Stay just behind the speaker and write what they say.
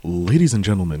Ladies and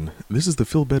gentlemen, this is the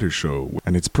Phil Better Show,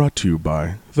 and it's brought to you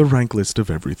by the Rank List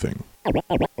of Everything. It's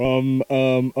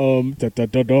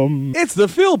the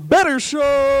Phil Better Show!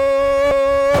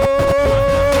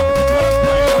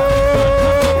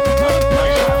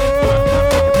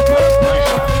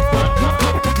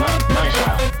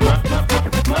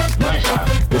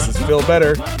 This is Phil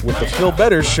Better with the Phil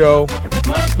Better Show.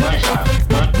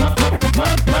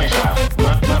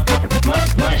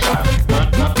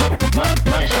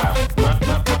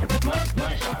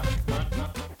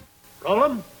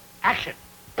 Roland, action.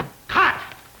 Cut!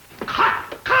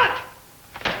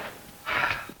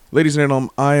 Ladies and gentlemen,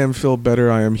 I am Phil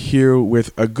Better. I am here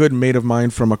with a good mate of mine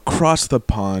from across the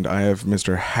pond. I have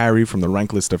Mr. Harry from the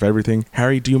Rank List of Everything.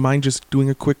 Harry, do you mind just doing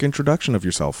a quick introduction of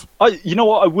yourself? You know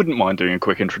what? I wouldn't mind doing a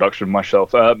quick introduction of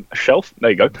myself. Shelf, there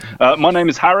you go. My name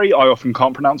is Harry. I often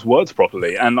can't pronounce words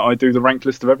properly, and I do the Rank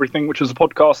List of Everything, which is a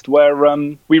podcast where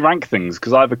we rank things,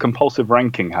 because I have a compulsive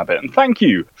ranking habit. And thank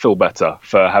you, Phil Better,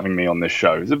 for having me on this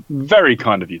show. It's very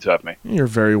kind of you to have me. You're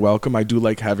very welcome. I do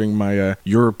like having my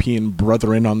European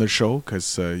brethren on the show,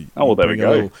 because there we go. A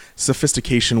little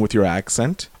sophistication with your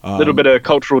accent. A little bit of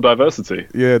cultural diversity.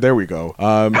 Yeah, there we go.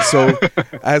 So,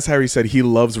 as Harry said, he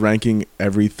loves ranking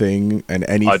everything and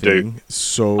anything. I do.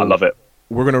 So I love it.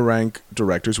 We're going to rank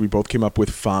directors. We both came up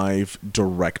with 5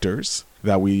 directors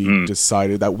that we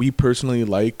decided that we personally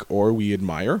like or we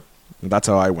admire. That's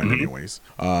how I went anyways.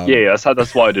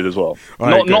 That's what I did as well.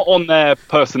 Right, not on their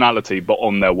personality, but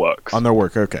on their works. On their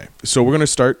work, okay. So we're going to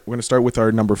start with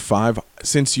our number 5.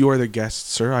 Since you are the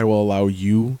guest, sir, I will allow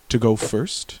you to go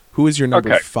first. Who is your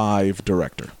number 5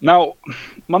 director? Now,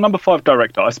 my number 5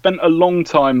 director, I spent a long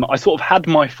time, I sort of had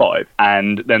my 5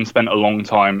 and then spent a long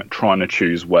time trying to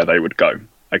choose where they would go,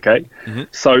 okay?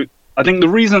 So I think the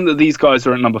reason that these guys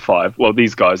are at number 5, well,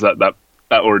 these guys, that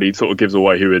already sort of gives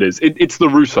away who it is. It's the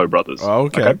Russo brothers. Oh,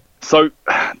 okay. So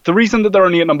the reason that they're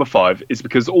only at number 5 is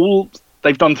because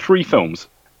they've done 3 films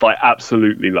that I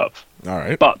absolutely love. All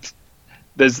right. But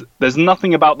there's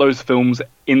nothing about those films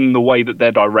in the way that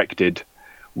they're directed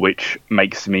which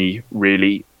makes me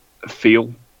really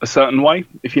feel a certain way,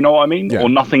 if you know what I mean, or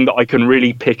nothing that I can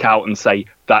really pick out and say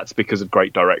that's because of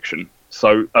great direction.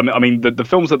 So, I mean, the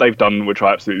films that they've done, which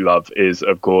I absolutely love, is,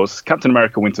 of course, Captain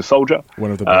America Winter Soldier.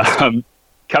 One of the best.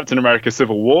 Captain America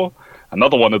Civil War,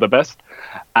 another one of the best,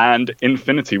 and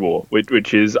Infinity War,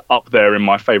 which is up there in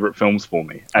my favourite films for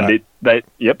me. And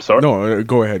sorry. No,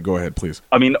 go ahead, please.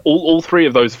 I mean, all 3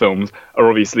 of those films are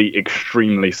obviously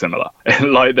extremely similar.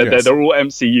 Like they're all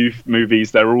MCU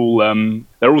movies. They're all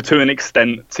to an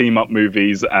extent team-up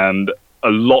movies, and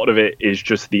a lot of it is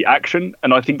just the action.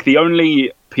 And I think the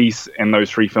only piece in those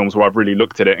 3 films where I've really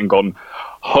looked at it and gone,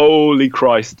 holy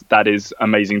Christ, that is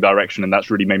amazing direction, and that's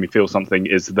really made me feel something,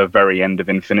 is the very end of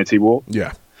Infinity War.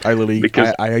 Yeah. I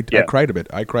cried a bit.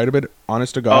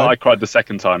 Honest to God. Oh, I cried the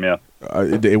second time, yeah.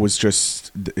 It was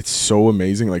just, it's so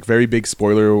amazing. Like, very big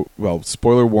spoiler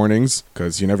warnings,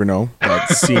 because you never know. That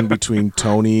scene between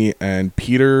Tony and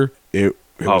Peter, it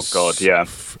oh, God, yeah.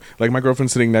 Like, my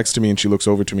girlfriend's sitting next to me, and she looks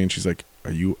over to me, and she's like,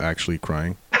 are you actually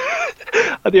crying?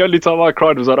 And the only time I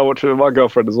cried was when I watched it with my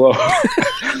girlfriend as well.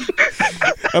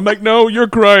 I'm like, no, you're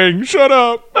crying. Shut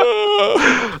up.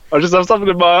 I just have something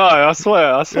in my eye. I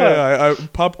swear. Yeah,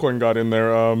 popcorn got in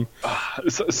there.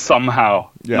 Somehow.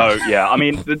 Yeah. No, yeah. I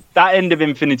mean, that end of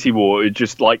Infinity War, it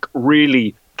just like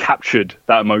really captured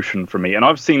that emotion for me. And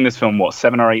I've seen this film,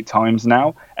 7 or 8 times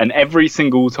now, and every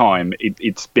single time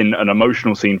it's been an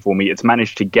emotional scene for me. It's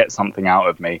managed to get something out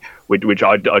of me, which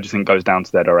I just think goes down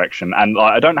to their direction. And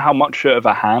I don't know how much of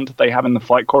a hand they have in the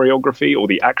fight choreography or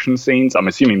the action scenes. I'm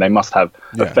assuming they must have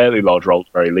a fairly large role at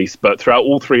the very least, but throughout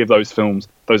all 3 of those films,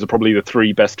 those are probably the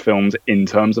 3 best films in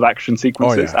terms of action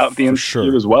sequences out of the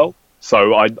MCU as well.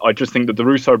 So I just think that the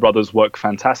Russo brothers work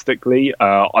fantastically.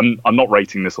 I'm not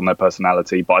rating this on their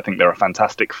personality, but I think they're a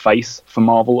fantastic face for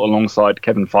Marvel alongside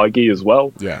Kevin Feige as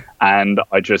well. Yeah. And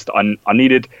I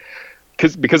needed,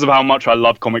 because of how much I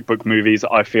love comic book movies,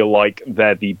 I feel like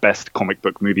they're the best comic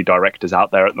book movie directors out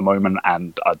there at the moment,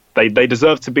 and they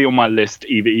deserve to be on my list,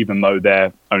 even though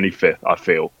they're only 5th, I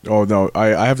feel. Oh, no,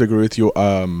 I have to agree with you.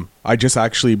 I just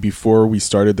actually, before we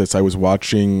started this, I was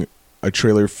watching a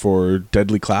trailer for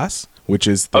Deadly Class, which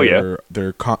is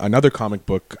another comic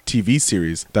book TV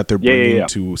series that they're bringing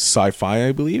to Sci-Fi,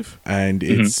 I believe, and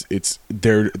it's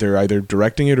they're either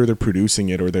directing it or they're producing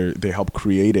it or they help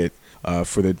create it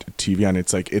for the TV, and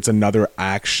it's another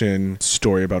action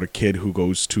story about a kid who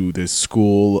goes to this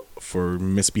school for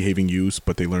misbehaving youth,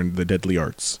 but they learn the deadly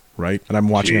arts, right? And I'm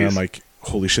watching it, and I'm like,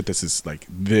 holy shit, this is like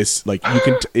this, like you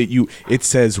can it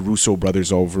says Russo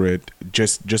brothers over it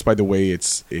just by the way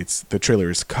it's the trailer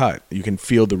is cut. You can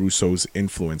feel the Russo's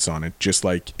influence on it, just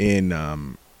like in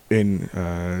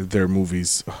their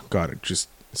movies. Oh, God, it just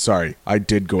sorry, I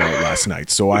did go out last night,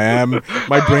 so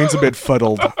my brain's a bit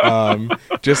fuddled.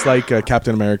 Just like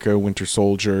Captain America, Winter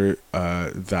Soldier,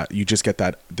 that you just get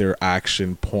that their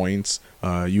action points.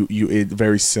 It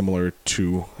very similar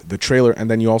to the trailer, and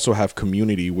then you also have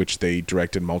Community, which they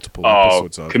directed multiple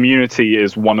episodes of. Community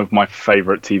is one of my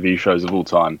favorite TV shows of all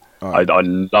time. I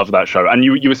love that show. And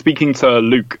you were speaking to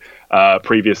Luke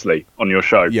previously on your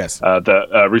show. Yes.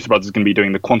 That Russo Brothers is going to be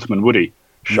doing the Quantum and Woody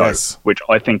show, yes, which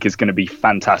I think is going to be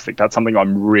fantastic. That's something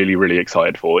I'm really, really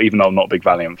excited for, even though I'm not a big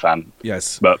Valiant fan.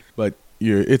 Yes, but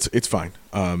it's fine.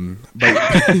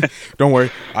 But don't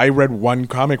worry. I read one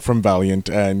comic from Valiant,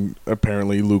 and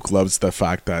apparently Luke loves the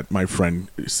fact that my friend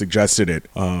suggested it.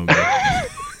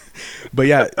 But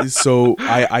yeah, so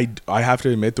I have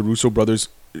to admit the Russo brothers,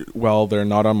 well, they're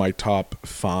not on my top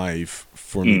 5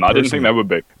 for me. I didn't think that would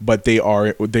be. But they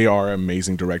are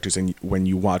amazing directors, and when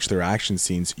you watch their action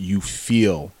scenes, you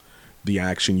feel the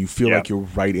action. You feel like you're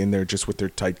right in there, just with their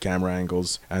tight camera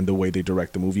angles and the way they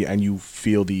direct the movie, and you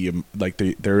feel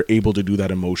they're able to do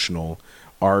that emotional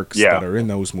arcs that are in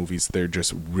those movies. They're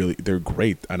just they're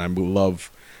great, and I love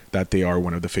that they are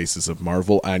one of the faces of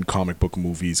Marvel and comic book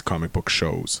movies, comic book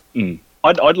shows.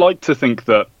 I'd like to think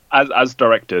that as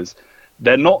directors,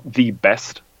 they're not the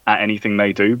best at anything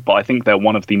they do, but I think they're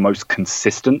one of the most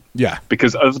consistent. Yeah.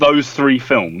 Because of those 3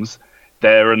 films,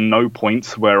 there are no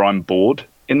points where I'm bored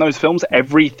in those films.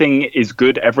 Everything is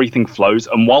good, everything flows,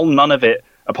 and while none of it,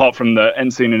 apart from the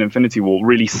end scene in Infinity War,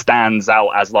 really stands out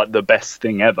as like the best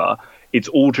thing ever, it's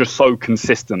all just so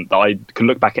consistent that I can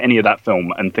look back at any of that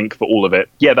film and think for all of it,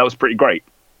 yeah, that was pretty great.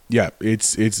 Yeah,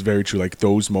 it's very true. Like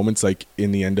those moments, like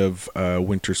in the end of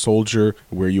Winter Soldier,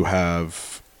 where you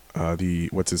have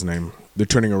what's his name? The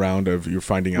turning around of you're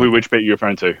finding out. Which bit are you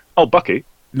referring to? Oh, Bucky.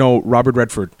 No, Robert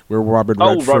Redford, where Robert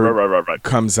Redford right.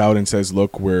 comes out and says,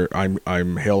 "Look, where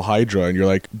I'm Hail Hydra," and you're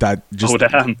like that. Just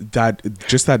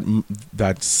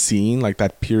that scene, like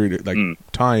that period, like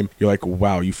time. You're like,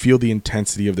 wow, you feel the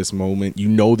intensity of this moment. You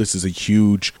know, this is a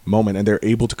huge moment, and they're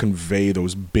able to convey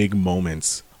those big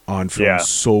moments on film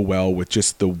so well with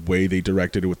just the way they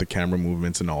directed it with the camera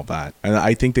movements and all that. And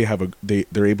I think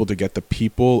they're able to get the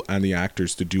people and the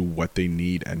actors to do what they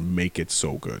need and make it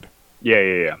so good.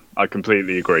 Yeah. I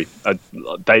completely agree.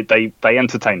 They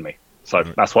entertain me, so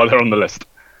that's why they're on the list.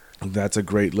 That's a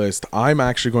great list. I'm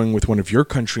actually going with one of your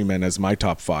countrymen as my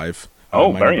top 5.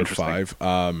 Oh, very interesting.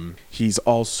 5. He's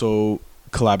also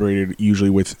collaborated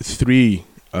usually with 3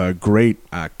 great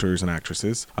actors and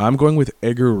actresses. I'm going with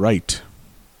Edgar Wright.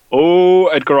 Oh,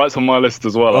 Edgar Wright's on my list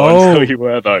as well. I won't tell you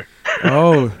where though.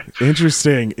 Oh,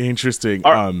 interesting.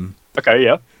 Okay,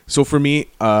 yeah. So for me,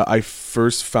 I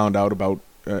first found out about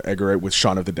Edgar Wright with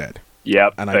Shaun of the Dead.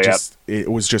 Yep. And I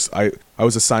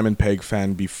was a Simon Pegg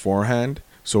fan beforehand,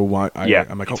 so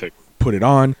I'm like, put it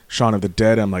on, Shaun of the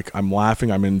Dead. I'm like, I'm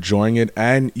laughing, I'm enjoying it,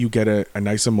 and you get a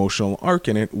nice emotional arc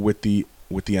in it with the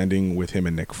ending with him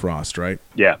and Nick Frost, right?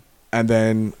 Yeah. And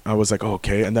then I was like,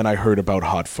 okay. And then I heard about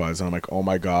Hot Fuzz, and I'm like, oh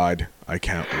my God, I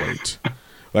can't wait.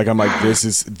 Like, I'm like,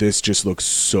 this just looks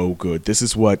so good. This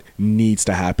is what needs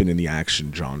to happen in the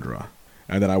action genre.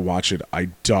 And then I watched it. I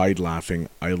died laughing.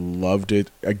 I loved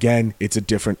it. Again, it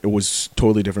was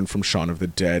totally different from Shaun of the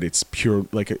Dead. It's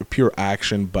pure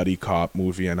action buddy cop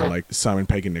movie. And I like Simon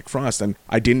Pegg and Nick Frost. And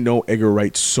I didn't know Edgar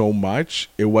Wright so much.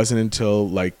 It wasn't until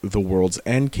like The World's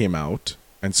End came out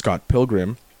and Scott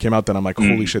Pilgrim came out that I'm like,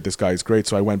 holy shit, this guy is great.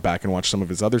 So I went back and watched some of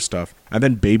his other stuff. And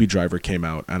then Baby Driver came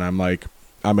out, and I'm like,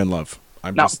 I'm in love.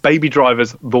 Baby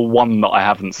Driver's the one that I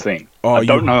haven't seen. I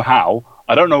don't know how.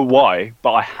 I don't know why,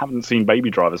 but I haven't seen Baby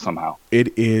Driver somehow.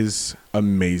 It is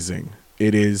amazing.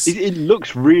 It is. It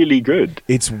looks really good.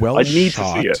 It's well shot. I need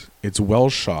to see it. It's well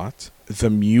shot. The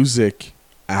music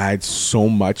adds so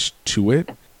much to it,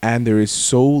 and there is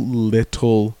so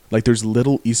little. Like, there's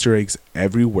little Easter eggs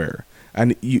everywhere,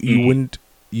 and you wouldn't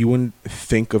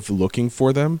think of looking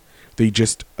for them. They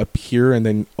just appear, and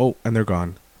then and they're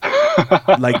gone.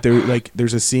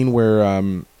 There's a scene where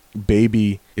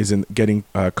Baby is getting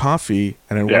coffee,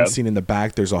 and in one scene in the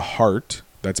back there's a heart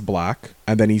that's black,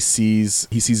 and then he sees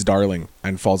Darling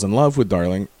and falls in love with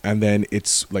Darling, and then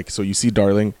it's like, so you see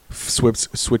Darling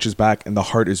switches back, and the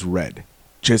heart is red.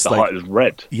 Just the heart is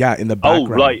red. Yeah, in the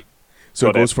background. Oh, right. So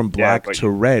it goes from black to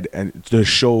red, and to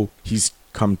show he's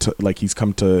come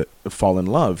to fall in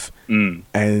love.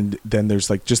 And then there's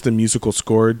like just the musical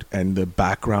score and the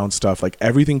background stuff, like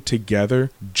everything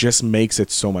together just makes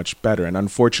it so much better. And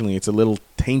unfortunately it's a little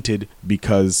tainted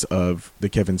because of the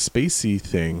Kevin Spacey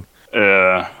thing.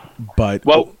 But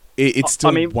it's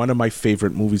still one of my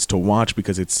favorite movies to watch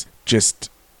because it's just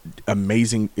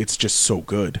amazing. It's just so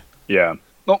good. Yeah.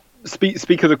 Well,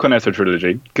 speak of the Cornetto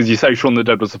trilogy, because you say Shaun of the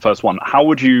Dead was the first one. How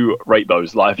would you rate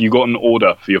those? Like, have you got an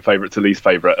order for your favorite to least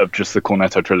favorite of just the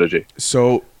Cornetto trilogy?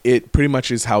 So it pretty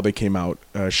much is how they came out.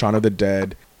 Shaun of the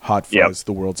Dead, Hot Fuzz,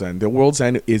 The World's End. The World's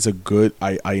End is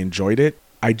I enjoyed it.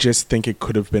 I just think it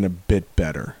could have been a bit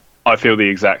better. I feel the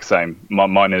exact same.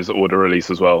 Mine is order release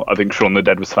as well. I think Shaun of the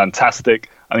Dead was fantastic.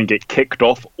 I think it kicked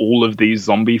off all of these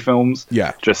zombie films.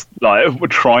 Yeah. Just like we're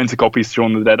trying to copy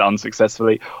Shaun of the Dead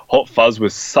unsuccessfully. Hot Fuzz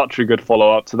was such a good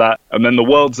follow-up to that. And then The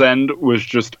World's End was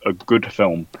just a good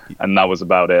film. And that was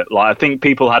about it. Like, I think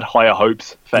people had higher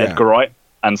hopes for Edgar Wright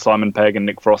and Simon Pegg and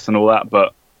Nick Frost and all that.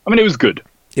 But, I mean, it was good.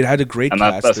 It had a great cast.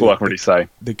 And that's all I can really say.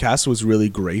 The cast was really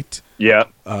great. Yeah.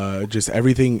 Just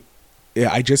everything. Yeah,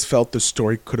 I just felt the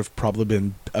story could have probably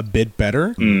been a bit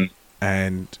better.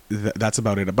 And that's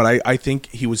about it. But I think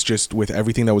he was just, with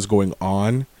everything that was going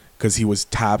on, because he was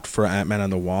tapped for Ant-Man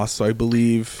and the Wasp, I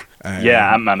believe.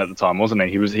 Ant-Man at the time, wasn't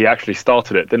he? He actually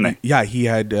started it, didn't he? Yeah, he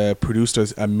had produced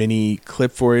a mini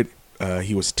clip for it.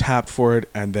 He was tapped for it,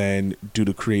 and then due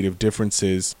to creative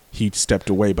differences, he stepped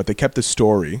away. But they kept the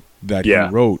story that he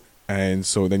wrote, and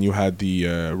so then you had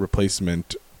the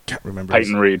replacement. Can't remember.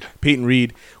 Peyton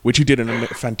Reed, which he did a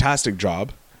fantastic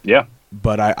job. Yeah.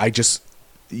 But I just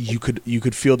you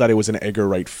could feel that it was an Edgar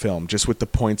Wright film, just with the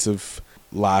points of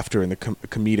laughter and the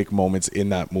comedic moments in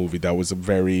that movie. That was a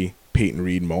very Peyton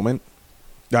Reed moment.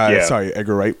 Sorry,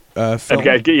 Edgar Wright film.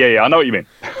 Yeah, I know what you mean.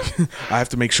 I have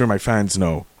to make sure my fans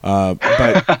know.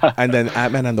 But and then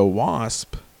Ant-Man and the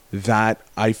Wasp, that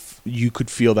you could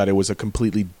feel that it was a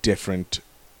completely different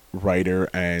writer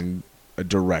and a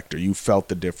director. You felt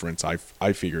the difference. I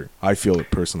feel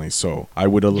it personally. So I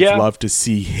would have loved to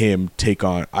see him take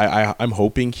on. I'm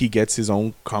hoping he gets his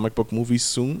own comic book movie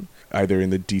soon, either in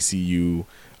the DCU,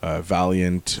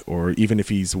 Valiant, or even if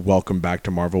he's welcome back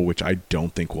to Marvel, which I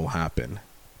don't think will happen.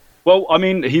 Well, I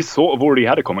mean, he's sort of already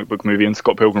had a comic book movie in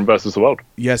Scott Pilgrim vs. the World.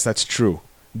 Yes, that's true.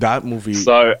 That movie.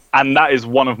 So, and that is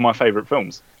one of my favorite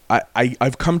films.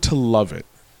 I've come to love it.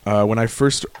 When I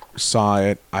first saw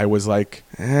it, I was like,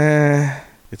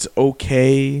 it's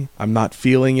okay. I'm not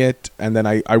feeling it. And then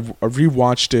I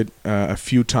rewatched it a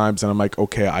few times, and I'm like,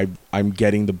 okay, I'm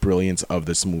getting the brilliance of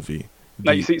this movie.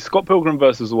 Now, you see, Scott Pilgrim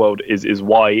vs. the World is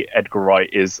why Edgar Wright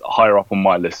is higher up on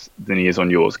my list than he is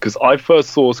on yours. Because I first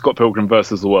saw Scott Pilgrim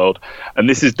vs. the World, and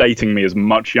this is dating me as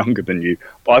much younger than you,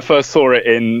 but I first saw it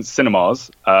in cinemas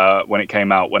when it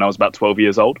came out when I was about 12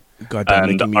 years old. God damn,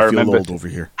 making me feel old over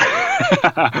here.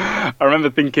 I remember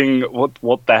thinking,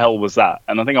 what the hell was that?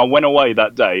 And I think I went away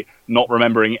that day not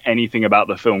remembering anything about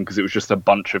the film because it was just a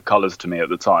bunch of colours to me at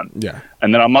the time. Yeah.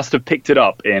 And then I must have picked it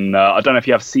up in, I don't know if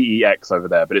you have CEX over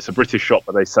there, but it's a British shop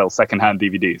where they sell second-hand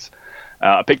DVDs.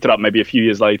 I picked it up maybe a few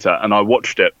years later, and I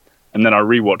watched it, and then I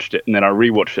rewatched it, and then I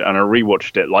rewatched it, and I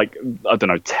rewatched it like, I don't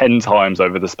know, 10 times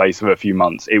over the space of a few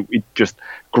months. It just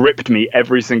gripped me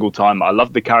every single time. I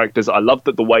loved the characters. I loved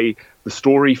that the way the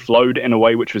story flowed in a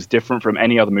way which was different from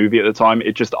any other movie at the time.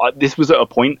 This was at a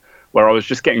point where I was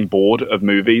just getting bored of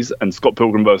movies, and Scott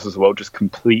Pilgrim vs. the World just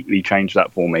completely changed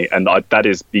that for me. And that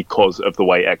is because of the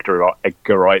way Edgar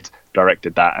Wright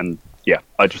directed that. And yeah,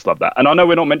 I just love that. And I know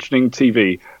we're not mentioning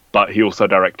TV, but he also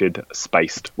directed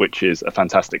Spaced, which is a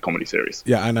fantastic comedy series.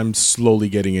 Yeah, and I'm slowly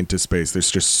getting into Space.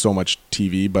 There's just so much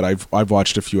TV, but I've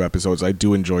watched a few episodes. I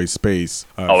do enjoy Space.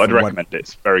 I'd recommend it.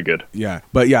 It's very good. Yeah,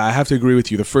 but yeah, I have to agree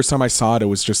with you. The first time I saw it, it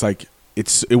was just like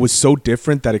it was so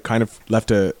different that it kind of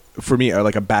left a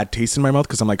bad taste in my mouth,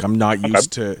 because I'm like, I'm not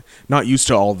used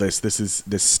to all this. This is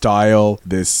this style.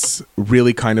 This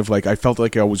really kind of like, I felt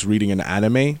like I was reading an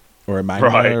anime or a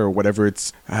manga or whatever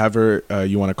it's however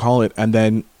you want to call it. And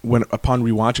then upon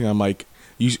rewatching, I'm like,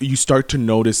 you start to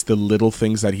notice the little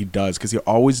things that he does, because he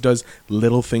always does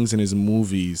little things in his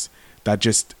movies that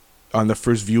just on the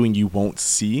first viewing you won't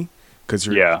see, because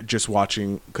you're just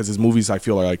watching, because his movies I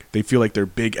feel like they're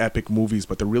big epic movies,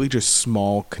 but they're really just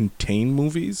small contained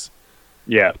movies.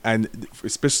 Yeah. And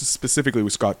specifically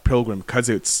with Scott Pilgrim, because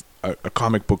it's a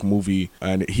comic book movie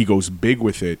and he goes big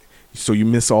with it, so you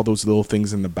miss all those little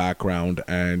things in the background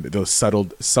and the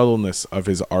subtleness of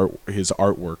his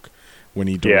artwork when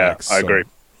he directs. Yeah, I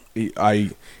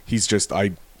agree. He's just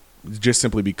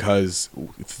simply because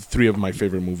 3 of my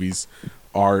favorite movies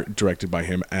are directed by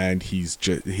him, and he's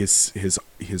just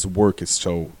his work is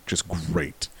so just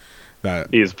great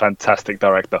He is a fantastic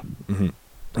director.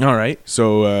 All right.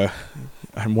 So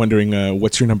I'm wondering,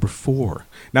 what's your number 4?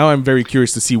 Now I'm very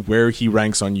curious to see where he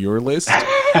ranks on your list.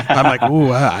 I'm like,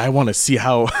 ooh, I want to see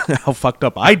how fucked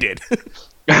up I did.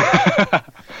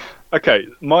 Okay,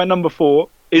 my number 4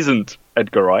 isn't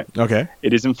Edgar Wright. Okay.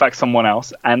 It is in fact someone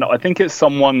else, and I think it's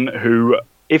someone who,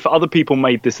 if other people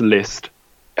made this list,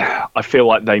 I feel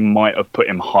like they might have put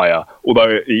him higher,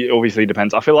 although it obviously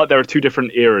depends. I feel like there are 2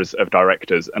 different eras of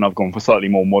directors, and I've gone for slightly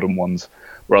more modern ones,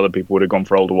 where other people would have gone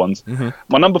for older ones.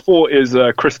 My number 4 is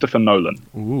Christopher Nolan.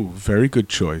 Ooh, very good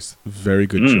choice. Very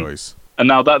good choice. And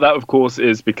now that of course,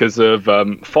 is because of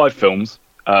 5 films,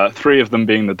 3 of them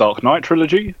being the Dark Knight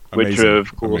trilogy, which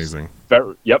of course,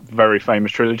 very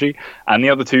famous trilogy, and the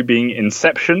other 2 being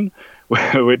Inception,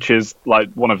 which is like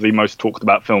one of the most talked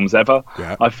about films ever,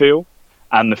 I feel,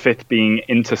 and the 5th being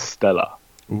Interstellar.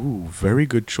 Ooh, very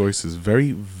good choices.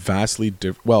 Very vastly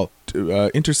different. Well,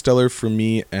 Interstellar for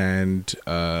me and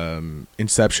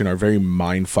Inception are very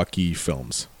mindfucky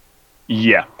films.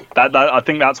 Yeah, that I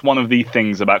think that's one of the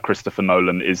things about Christopher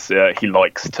Nolan is he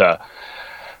likes to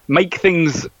make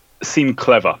things seem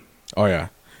clever. Oh yeah,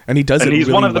 and he does. And it he's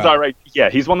really one of the well.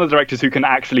 he's one of the directors who can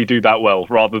actually do that well,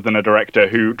 rather than a director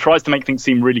who tries to make things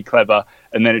seem really clever,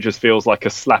 and then it just feels like a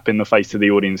slap in the face to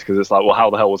the audience because it's like, well, how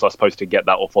the hell was I supposed to get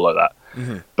that or follow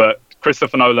that? But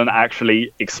Christopher Nolan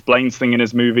actually explains things in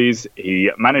his movies. He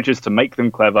manages to make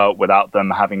them clever without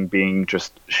them being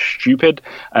just stupid.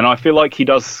 And I feel like he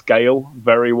does scale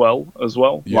very well as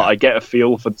well. Yeah. Like, I get a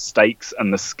feel for the stakes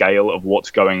and the scale of what's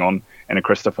going on in a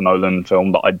Christopher Nolan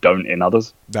film that I don't in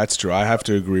others. That's true. I have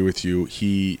to agree with you.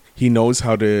 He knows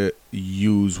how to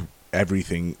use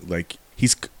everything. Like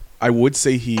I would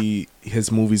say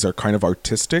his movies are kind of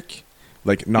artistic.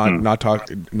 Like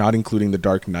not including the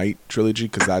Dark Knight trilogy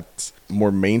because that's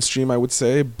more mainstream, I would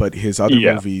say. But his other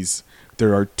movies,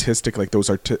 they're artistic. Like those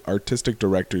artistic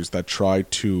directors that try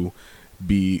to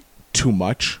be too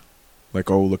much.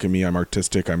 Like, oh, look at me, I'm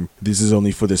artistic. This is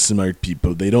only for the smart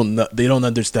people. They don't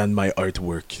understand my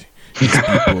artwork. These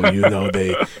people,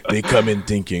 they come in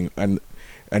thinking and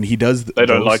he does. They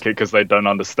don't like it because they don't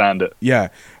understand it. Yeah.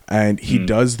 And he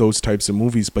does those types of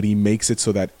movies, but he makes it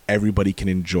so that everybody can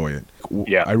enjoy it.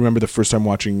 Yeah. I remember the first time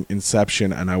watching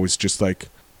Inception, and I was just like,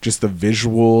 just the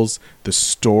visuals, the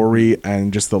story,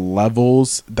 and just the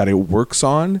levels that it works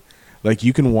on. Like,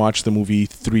 you can watch the movie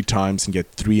 3 times and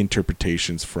get 3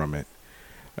 interpretations from it.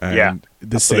 And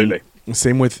absolutely.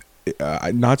 Same with,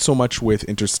 not so much with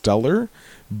Interstellar,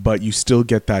 but you still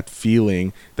get that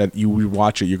feeling that you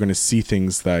rewatch it, you're going to see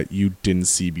things that you didn't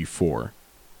see before.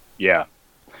 Yeah.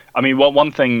 I mean,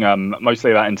 one thing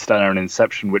mostly about Interstellar and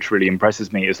Inception, which really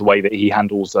impresses me, is the way that he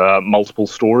handles multiple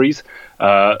stories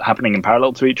happening in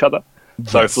parallel to each other.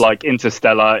 Yes. So, for like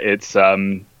Interstellar, it's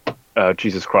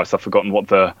Jesus Christ, I've forgotten what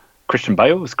the Christian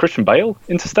Bale is. Christian Bale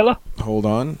Interstellar? Hold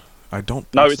on. I don't.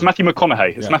 No, it's Matthew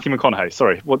McConaughey. It's Matthew McConaughey.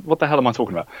 Sorry, what the hell am I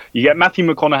talking about? You get Matthew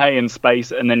McConaughey in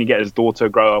space, and then you get his daughter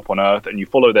grow up on Earth, and you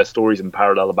follow their stories in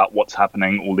parallel about what's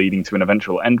happening, all leading to an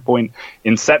eventual endpoint.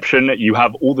 Inception, you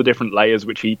have all the different layers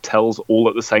which he tells all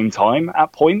at the same time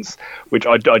at points, which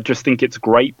I just think it's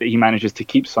great that he manages to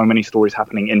keep so many stories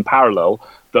happening in parallel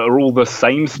that are all the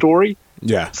same story.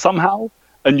 Yeah. Somehow.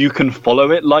 And you can follow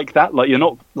it like that. Like, you're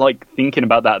not like thinking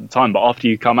about that at the time, but after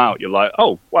you come out, you're like,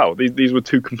 oh wow, these were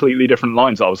 2 completely different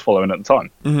lines I was following at the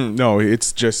time. No,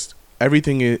 it's just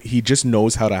everything. He just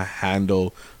knows how to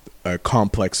handle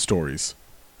complex stories.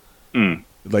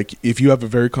 Like, if you have a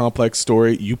very complex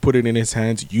story, you put it in his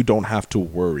hands, you don't have to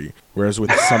worry. Whereas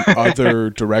with some other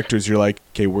directors, you're like,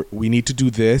 okay, we need to do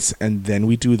this, and then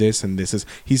we do this, and this is.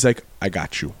 He's like, I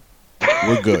got you.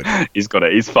 We're good. He's got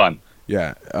it. He's fun.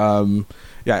 Yeah.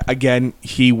 Yeah, again,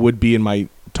 he would be in my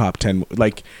top 10.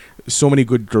 Like, so many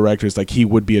good directors, like, he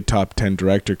would be a top 10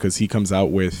 director because he comes out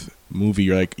with movie.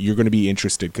 You're like, you're going to be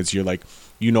interested because you're like,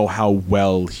 you know how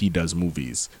well he does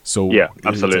movies. So yeah,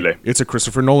 absolutely. It's a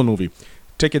Christopher Nolan movie.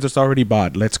 Ticket is already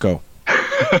bought. Let's go.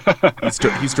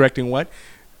 He's directing what?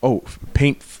 Oh,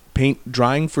 paint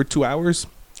drying for 2 hours.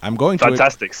 I'm going to.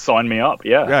 Fantastic. Sign me up.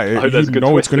 Yeah. Yeah. I hope it's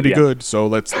going to be good. So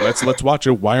let's watch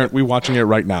it. Why aren't we watching it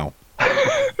right now?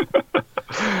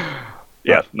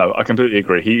 Yeah, no, I completely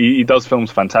agree. He does films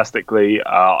fantastically.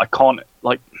 I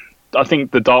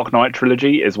think the Dark Knight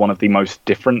trilogy is one of the most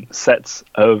different sets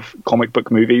of comic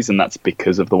book movies, and that's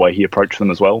because of the way he approached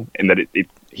them as well, in that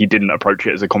he didn't approach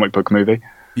it as a comic book movie.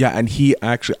 Yeah, and he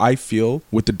actually, I feel,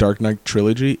 with the Dark Knight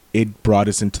trilogy, it brought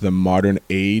us into the modern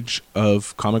age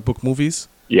of comic book movies.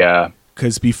 Yeah.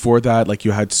 Because before that, like,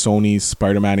 you had Sony's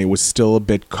Spider-Man, it was still a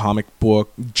bit comic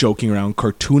book, joking around,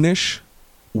 cartoonish.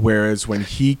 Whereas when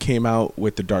he came out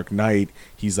with The Dark Knight,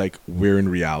 he's like, we're in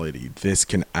reality. This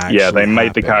can actually they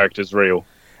made the happen. characters real.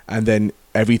 And then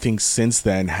everything since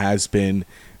then has been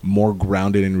more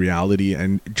grounded in reality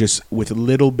and just with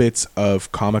little bits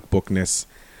of comic bookness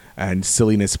and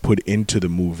silliness put into the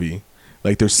movie.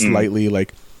 Like there's slightly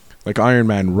like Iron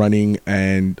Man running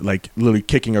and like literally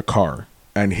kicking a car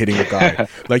and hitting a guy.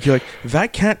 Like you're like,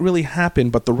 that can't really happen,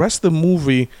 but the rest of the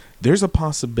movie, there's a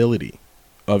possibility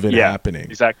of it happening.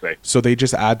 Exactly. So they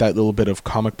just add that little bit of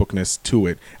comic bookness to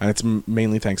it, and it's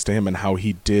mainly thanks to him and how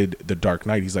he did The Dark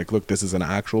Knight. He's like, look, this is an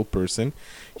actual person.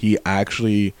 He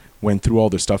actually went through all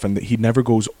this stuff, and he never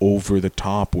goes over the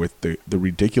top with the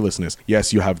ridiculousness.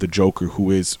 Yes, you have the Joker,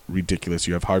 who is ridiculous.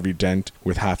 You have Harvey Dent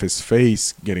with half his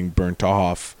face getting burnt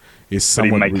off. But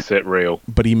he makes it real.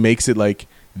 But he makes it like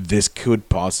this could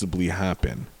possibly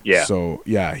happen. Yeah. So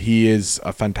yeah, he is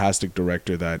a fantastic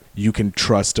director that you can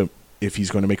trust him. If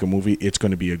he's going to make a movie, it's going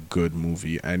to be a good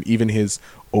movie. And even his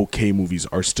okay movies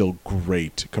are still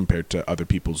great compared to other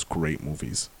people's great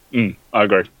movies. I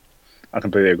agree. I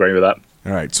completely agree with that.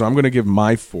 All right, so I'm going to give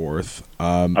my fourth.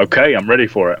 Okay, I'm ready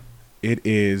for it. It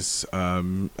is,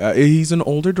 he's an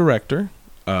older director.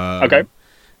 Okay.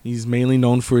 He's mainly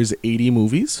known for his 80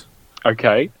 movies.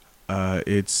 Okay.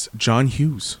 It's John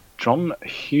Hughes. John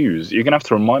Hughes. You're going to have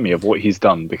to remind me of what he's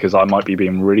done because I might be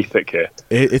being really thick here.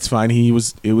 It's fine. It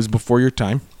was before your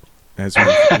time, as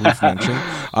we've mentioned.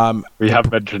 We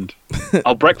have mentioned.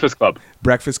 Breakfast Club.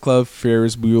 Breakfast Club,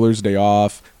 Ferris Bueller's Day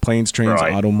Off, Planes, Trains,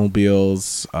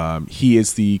 Automobiles. He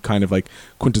is the kind of like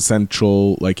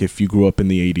quintessential, like if you grew up in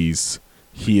the 80s,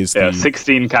 he is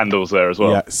 16 Candles there as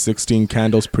well. Yeah, 16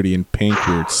 Candles, Pretty in Pink,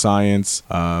 Weird Science.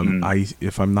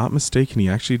 If I'm not mistaken, he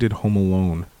actually did Home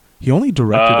Alone. He only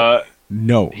directed.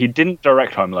 No, he didn't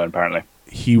direct Home Alone. Apparently,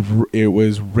 it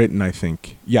was written. I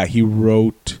think. Yeah, he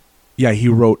wrote. Yeah, he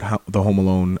wrote the Home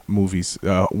Alone movies,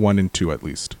 1 and 2 at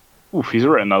least. Oof, he's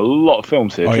written a lot of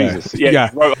films here. Oh, Jesus.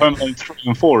 Yeah. He wrote Home Alone 3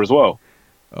 and 4 as well.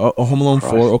 Home Alone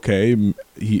 4. Okay,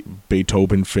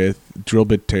 Beethoven 5th, Drill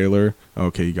Bit Taylor.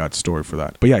 Okay, you got story for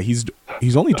that. But yeah, he's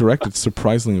only directed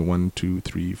surprisingly 1, 2,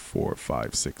 3, 4,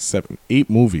 5, 6, 7, 8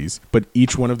 movies. But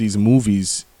each one of these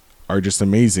movies are just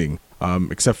amazing,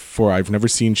 except for I've never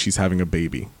seen She's Having a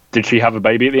Baby. Did she have a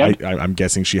baby at the end? I'm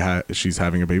guessing she's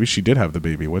having a baby. She did have the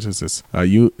baby. What is this?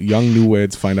 Young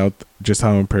newlyweds find out just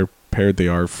how prepared they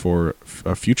are for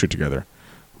a future together.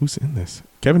 Who's in this?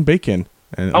 Kevin Bacon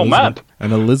and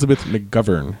Elizabeth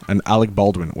McGovern and Alec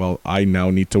Baldwin. Well, I now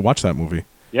need to watch that movie.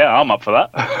 Yeah, I'm up for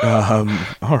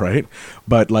that. All right,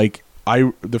 but like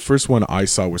the first one I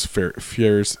saw was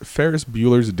Ferris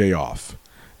Bueller's Day Off.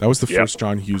 That was the first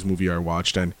John Hughes movie I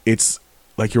watched, and it's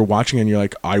like you're watching and you're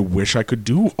like, I wish I could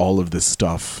do all of this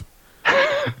stuff.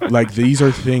 Like these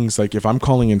are things like if I'm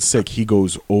calling in sick, he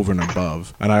goes over and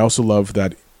above. And I also love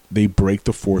that they break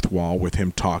the fourth wall with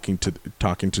him talking to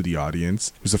the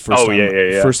audience. It was the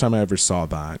first time I ever saw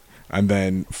that. And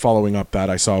then following up that,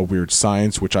 I saw Weird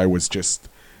Science, which I was just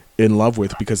in love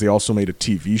with because they also made a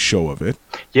TV show of it.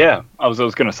 Yeah, I was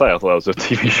going to say I thought it was a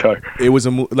TV show. It was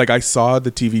I saw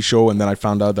the TV show and then I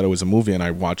found out that it was a movie and I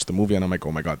watched the movie and I'm like,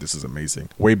 oh my god, this is amazing.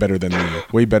 Way better than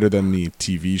the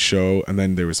TV show. And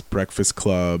then there was Breakfast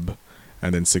Club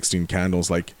and then 16 Candles.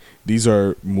 Like these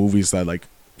are movies that like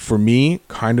for me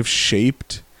kind of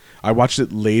shaped. I watched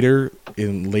it later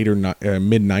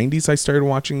mid 90s. I started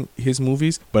watching his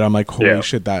movies, but I'm like, holy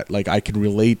shit, that like I can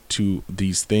relate to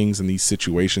these things and these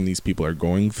situations these people are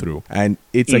going through. And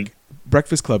it's like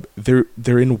Breakfast Club. They're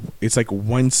in. It's like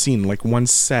one scene, like one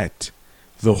set,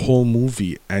 the whole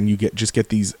movie, and you get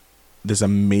this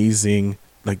amazing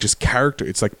like just character.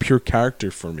 It's like pure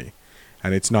character for me,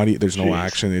 and it's not. There's no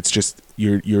action. It's just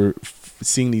you're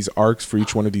seeing these arcs for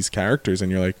each one of these characters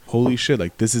and you're like, holy shit,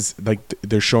 like this is like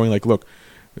they're showing like, look,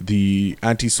 the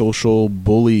antisocial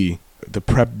bully, the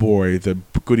prep boy, the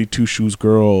goody two shoes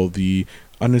girl, the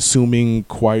unassuming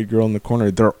quiet girl in the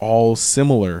corner, they're all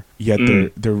similar, yet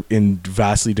they're in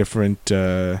vastly different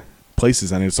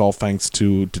places, and it's all thanks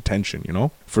to detention. You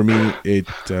know, for me,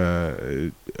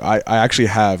 I actually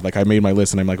have like I made my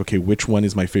list and I'm like, okay, which one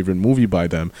is my favorite movie by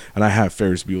them? And I have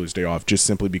Ferris Bueller's Day Off just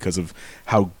simply because of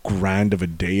how grand of a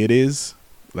day it is.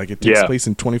 Like it takes place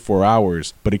in 24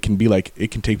 hours, but it can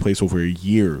take place over a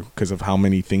year because of how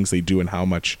many things they do and how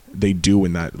much they do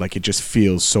in that. Like it just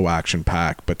feels so action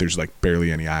packed, but there's like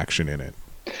barely any action in it.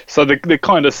 So the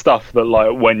kind of stuff that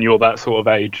like when you're that sort of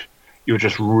age, you're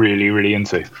just really, really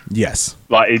into. Yes.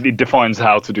 Like it defines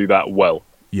how to do that well.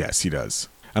 Yes, he does.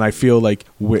 And I feel like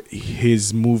with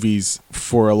his movies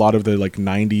for a lot of the like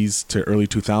 90s to early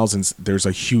 2000s, there's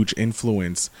a huge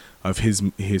influence of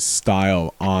his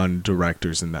style on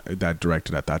directors and that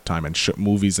directed at that time, and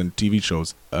movies and TV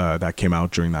shows that came out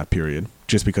during that period,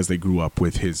 just because they grew up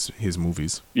with his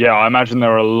movies. Yeah, I imagine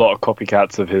there are a lot of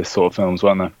copycats of his sort of films,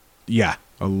 weren't there? Yeah,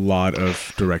 a lot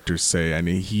of directors say, and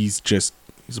it's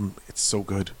so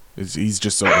good. He's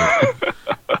just so good.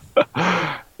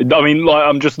 I mean, like,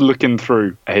 I'm just looking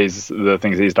through the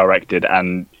things he's directed,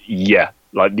 and yeah,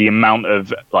 like the amount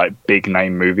of like big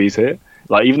name movies here.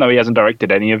 Like, even though he hasn't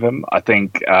directed any of them, I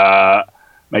think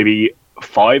maybe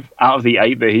 5 out of the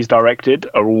 8 that he's directed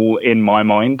are all, in my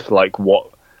mind, like what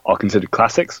are considered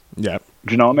classics. Yeah.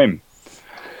 Do you know what I mean?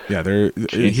 Yeah,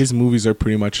 his movies are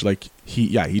pretty much like he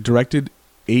directed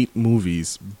 8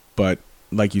 movies, but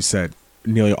like you said,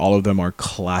 nearly all of them are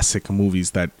classic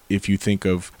movies that if you think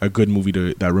of a good movie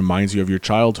that reminds you of your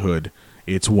childhood,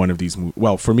 it's one of these movies.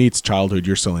 Well, for me, it's childhood.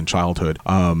 You're still in childhood.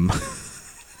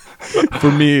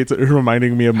 For me, it's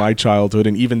reminding me of my childhood,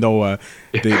 and even though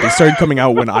they started coming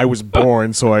out when I was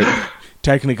born, so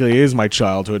technically it is my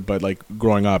childhood, but like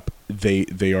growing up,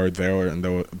 they are there, and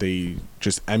they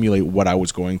just emulate what I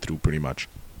was going through pretty much.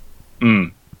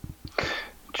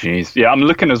 Jeez. Yeah, I'm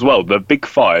looking as well. The big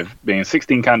 5 being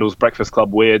 16 Candles, Breakfast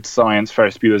Club, Weird Science,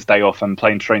 Ferris Bueller's Day Off, and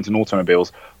Planes, Trains and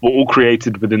Automobiles were all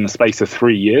created within the space of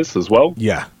 3 years as well.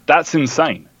 Yeah. That's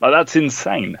insane. Like, that's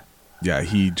insane. Yeah,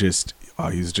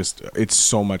 it's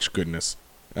so much goodness.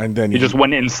 And then he just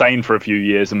went insane for a few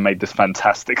years and made this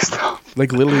fantastic stuff.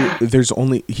 Like,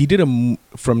 literally, he did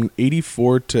from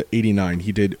 84 to 89,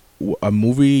 he did a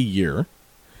movie a year,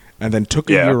 and then took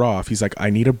a year off. He's like, I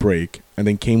need a break, and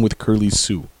then came with Curly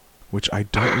Sue, which I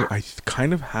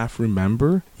kind of half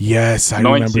remember. Yes, I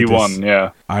remember this. 91,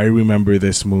 yeah. I remember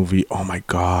this movie. Oh my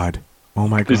god.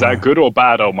 Is that good or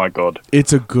bad? Oh my god.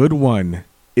 It's a good one.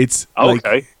 It's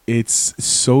okay. It's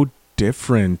so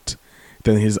different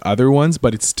than his other ones,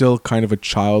 but it's still kind of a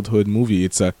childhood movie.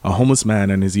 It's a homeless man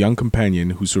and his young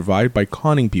companion who survived by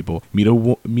conning people meet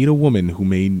a woman who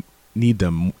may need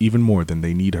them even more than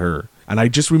they need her. And I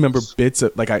just remember bits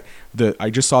of I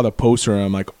just saw the poster and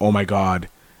I'm like, oh my god,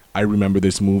 I remember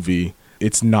this movie.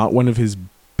 It's not one of his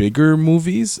bigger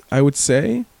movies, I would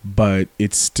say, but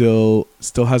it still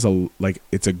has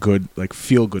it's a good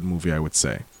feel good movie, I would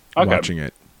say. Okay. Watching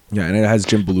it. Yeah, and it has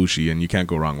Jim Belushi, and you can't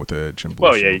go wrong with a Jim Belushi.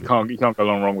 Well, yeah, you can't go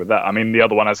wrong with that. I mean, the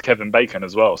other one has Kevin Bacon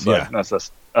as well, so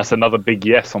that's another big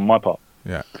yes on my part.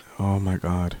 Yeah. Oh my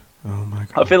god.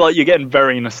 I feel like you're getting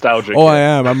very nostalgic. Oh, I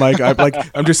am.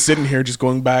 I'm just sitting here, just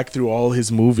going back through all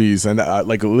his movies, and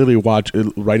literally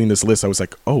writing this list. I was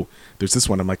like, oh, there's this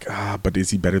one. I'm like, but is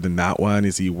he better than that one?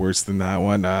 Is he worse than that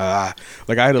one? I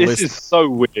had a list. This is so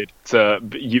weird for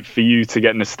you to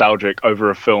get nostalgic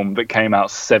over a film that came out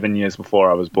 7 years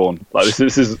before I was born. Like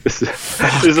this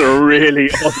is a really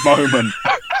odd moment.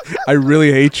 I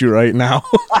really hate you right now.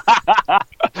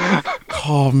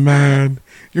 Oh man,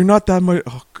 you're not that much.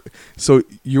 Oh, so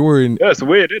you were in. Yeah, it's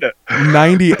weird, isn't it?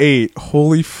 98.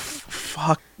 Holy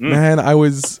fuck, man! I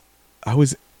wasn't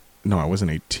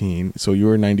 18. So you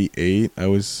were 98. I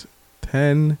was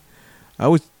 10. I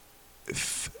was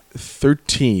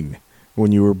 13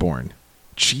 when you were born.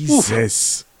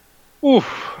 Jesus.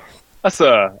 Oof. That's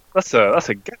a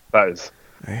gap, that is.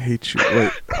 I hate you.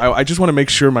 Wait, I just want to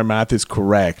make sure my math is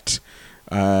correct.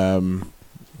 So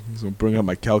bring up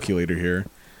my calculator here.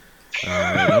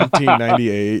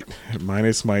 1998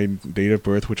 minus my date of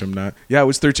birth, which I'm not. Yeah, I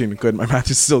was 13. Good. My math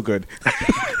is still good.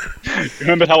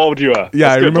 Remember how old you were?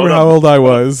 Yeah, I remember how old I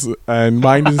was. And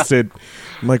mine just said,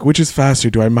 I'm like, which is faster?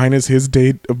 Do I minus his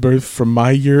date of birth from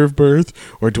my year of birth?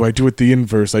 Or do I do it the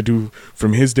inverse? I do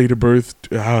from his date of birth.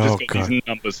 Oh, just got these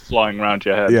numbers flying around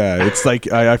your head. Yeah, it's like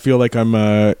I feel like I'm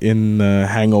in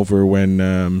Hangover when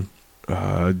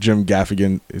Jim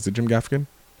Gaffigan. Is it Jim Gaffigan?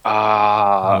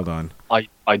 Hold on.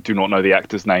 I do not know the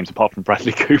actors' names apart from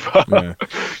Bradley Cooper. Yeah.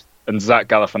 And Zach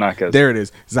Galifianakis. There it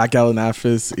is. Zach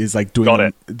Galifianakis is like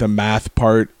doing the math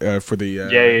part for the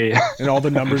yeah. And all the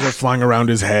numbers are flying around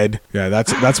his head. Yeah,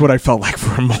 that's what I felt like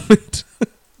for a moment.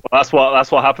 Well,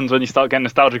 that's what happens when you start getting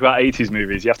nostalgic about 80s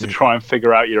movies. You have to try and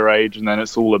figure out your age, and then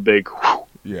it's all a big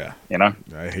yeah. You know?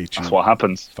 I hate you. That's what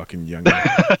happens. Fucking young.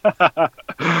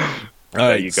 All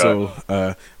right, you go.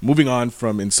 So moving on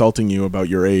from insulting you about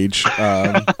your age,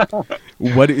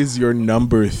 what is your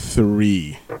number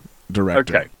 3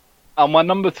 director? Okay. My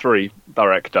number 3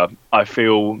 director, I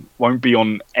feel, won't be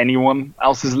on anyone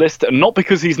else's list. And not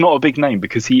because he's not a big name,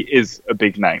 because he is a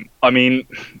big name. I mean,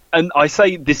 and I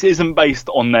say this isn't based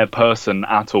on their person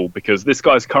at all, because this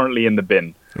guy's currently in the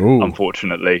bin,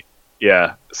 unfortunately.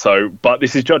 Yeah. So, but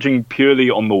this is judging purely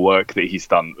on the work that he's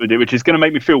done, which is going to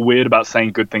make me feel weird about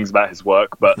saying good things about his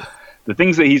work. But the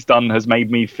things that he's done has made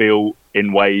me feel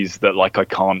in ways that like I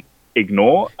can't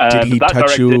ignore. Did he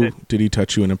touch you? Did he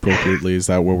touch you inappropriately? Is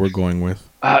that what we're going with?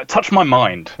 Touch my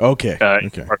mind. Okay.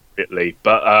 Inappropriately,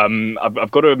 but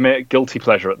I've got to admit, guilty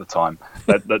pleasure at the time.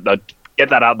 Get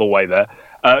that out of the way there.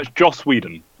 Joss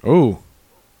Whedon. Oh.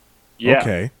 Yeah.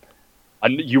 Okay.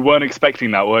 And you weren't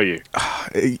expecting that, were you?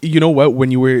 You know what?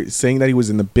 When you were saying that he was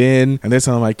in the bin, and this,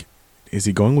 I'm like, is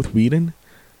he going with Whedon?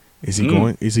 Is he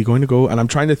going? Is he going to go? And I'm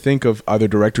trying to think of other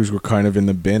directors who were kind of in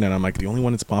the bin, and I'm like, the only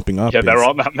one that's popping up. Yeah, there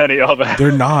aren't that many, are there?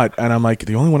 They're not, and I'm like,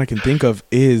 the only one I can think of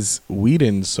is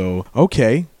Whedon. So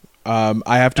okay, I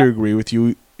have to agree with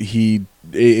you.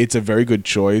 It's a very good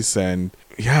choice, and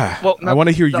yeah, well, I want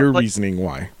to hear your reasoning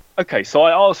why. Okay, so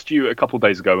I asked you a couple of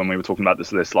days ago when we were talking about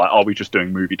this list, like, are we just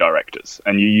doing movie directors?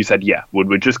 And you said, yeah,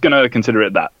 we're just going to consider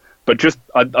it that. But just,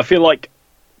 I feel like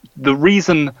the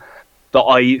reason that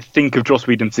I think of Joss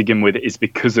Whedon to begin with is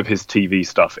because of his TV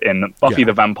stuff in Buffy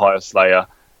the Vampire Slayer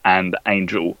and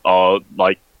Angel.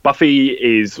 Like, Buffy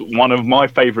is one of my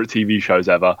favorite TV shows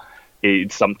ever.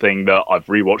 It's something that I've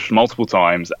rewatched multiple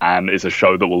times and is a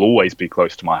show that will always be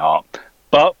close to my heart.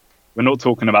 But we're not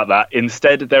talking about that.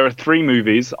 Instead, there are 3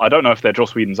 movies. I don't know if they're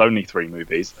Joss Whedon's only 3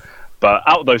 movies, but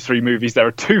out of those 3 movies, there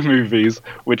are 2 movies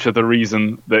which are the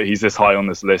reason that he's this high on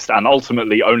this list, and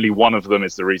ultimately only one of them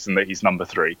is the reason that he's number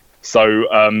 3. So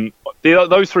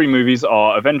those 3 movies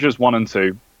are Avengers 1 and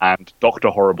 2 and Dr.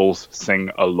 Horrible's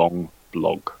Sing Along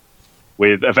Blog,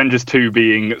 with Avengers 2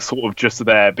 being sort of just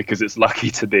there because it's lucky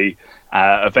to be.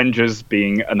 Avengers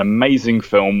being an amazing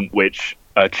film which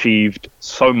achieved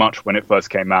so much when it first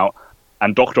came out,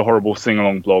 and Dr. Horrible Sing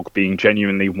Along Blog being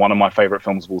genuinely one of my favorite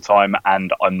films of all time,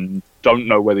 and I don't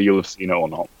know whether you'll have seen it or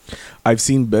not. I've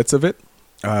seen bits of it.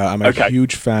 I'm a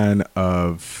huge fan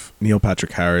of Neil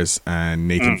Patrick Harris and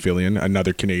Nathan Fillion,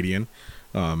 another Canadian.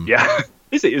 Yeah.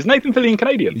 Is Nathan Fillion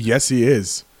Canadian? Yes, he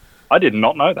is. I did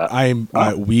not know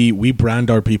that. We brand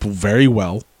our people very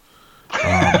well.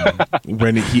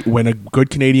 When a good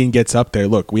Canadian gets up there,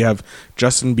 look, we have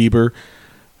Justin Bieber,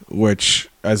 which,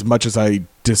 as much as I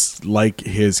dislike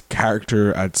his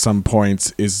character at some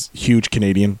points, is huge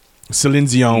Canadian. Celine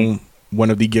Dion, one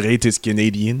of the greatest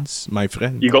Canadians, my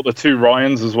friend. You got the 2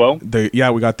 Ryans as well? We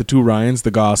got the 2 Ryans,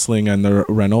 the Gosling and the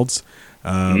Reynolds.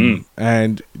 And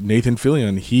Nathan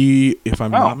Fillion, if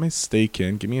I'm not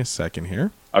mistaken, give me a second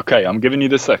here. Okay, I'm giving you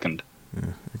the second.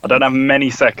 Yeah. I don't have many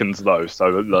seconds though,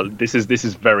 so this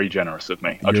is very generous of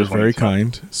me. You're very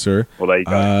kind, sir. Well, there you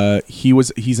go.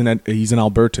 He's an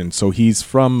Albertan, so he's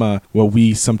from what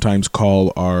we sometimes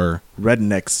call our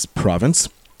rednecks province.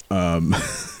 I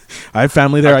have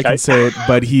family there, okay. I can say it,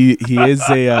 but he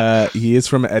is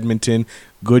from Edmonton.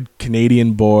 Good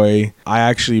Canadian boy. I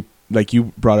actually, like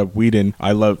you brought up Whedon.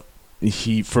 I love his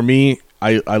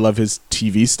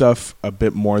TV stuff a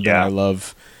bit more than I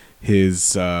love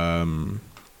his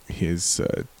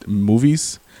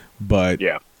movies, but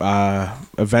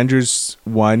Avengers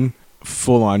 1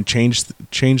 full on changed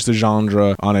the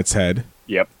genre on its head.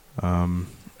 Yep. I'm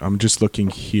just looking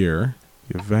here.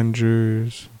 The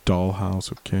Avengers,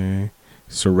 Dollhouse, okay.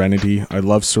 Serenity. I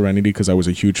love Serenity because I was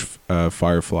a huge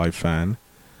Firefly fan.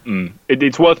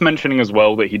 It's worth mentioning as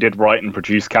well that he did write and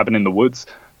produce Cabin in the Woods,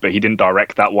 but he didn't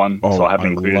direct that one, so I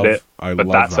haven't included it.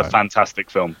 But that's a fantastic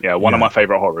film. Yeah, one of my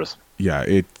favorite horrors. Yeah,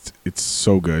 it's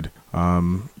so good.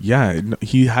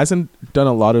 He hasn't done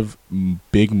a lot of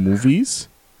big movies.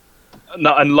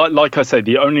 No, and like I said,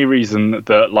 the only reason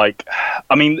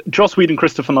that, Joss Whedon,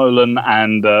 Christopher Nolan,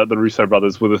 and the Russo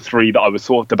brothers were the 3 that I was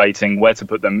sort of debating where to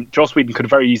put them. Joss Whedon could have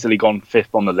very easily gone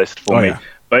 5th on the list for me. Yeah.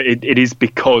 But it is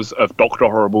because of Dr.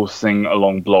 Horrible's Sing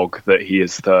Along Blog that he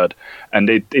is 3rd. And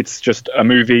it's just a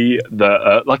movie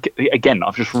that, again,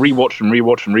 I've just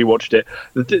rewatched it.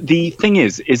 The thing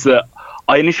is that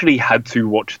I initially had to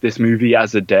watch this movie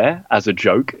as a dare, as a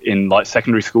joke in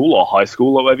secondary school or high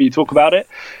school or whatever you talk about it.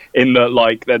 In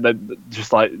the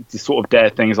just this sort of dare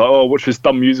things watch this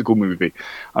dumb musical movie.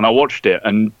 And I watched it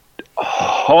and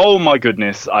oh my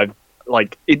goodness, I've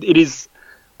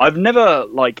never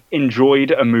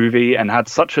enjoyed a movie and had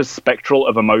such a spectral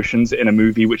of emotions in a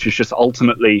movie which is just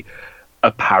ultimately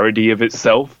a parody of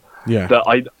itself. Yeah.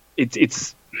 That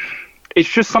it's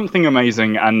just something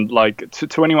amazing. And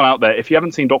to anyone out there, if you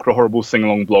haven't seen Dr. Horrible's Sing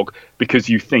Along Blog because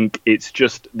you think it's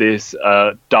just this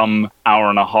dumb hour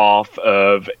and a half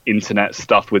of internet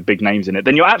stuff with big names in it,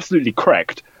 then you're absolutely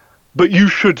correct. But you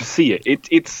should see it.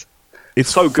 It's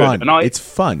so fun. Good. And it's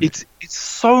fun. It's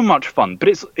so much fun. But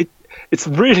it's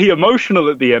really emotional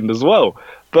at the end as well.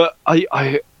 But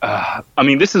I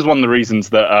mean, this is one of the reasons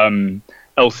that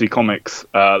LC Comics,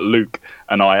 Luke,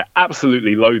 and I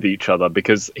absolutely loathe each other,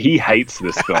 because he hates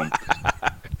this film.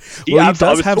 He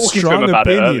does have strong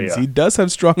opinions. He does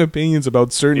have strong opinions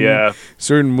about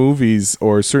certain movies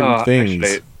or certain things.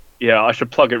 Actually, yeah, I should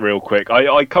plug it real quick.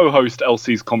 I co-host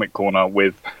LC's Comic Corner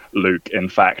with Luke, in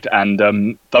fact,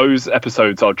 and those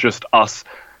episodes are just us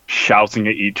shouting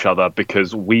at each other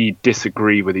because we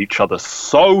disagree with each other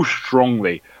so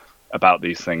strongly about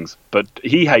these things. But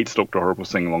he hates Dr. Horrible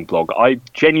Sing-Along Blog. I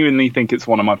genuinely think it's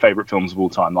one of my favorite films of all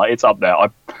time. Like, it's up there.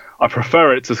 I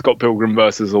prefer it to Scott Pilgrim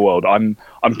versus the World. I'm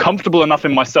comfortable enough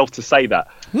in myself to say that,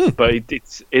 but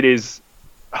it's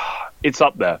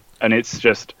up there, and it's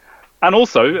just. And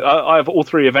also, I have all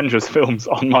 3 Avengers films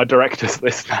on my director's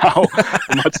list now,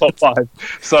 in my top 5.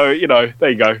 So,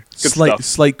 there you go. Good stuff.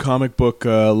 Slight comic book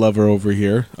lover over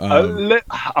here.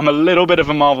 I'm a little bit of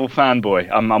a Marvel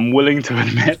fanboy. I'm willing to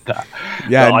admit that.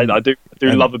 Yeah, I do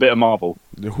love a bit of Marvel.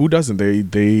 Who doesn't?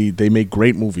 They make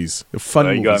great movies. They're fun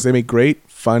movies. They make great,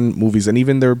 fun movies. And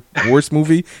even their worst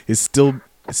movie is still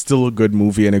a good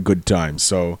movie and a good time.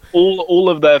 So all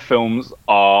of their films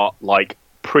are, like,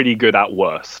 pretty good at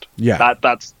worst. Yeah,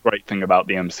 that's the great thing about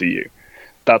the MCU.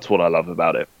 That's what I love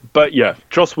about it. But yeah,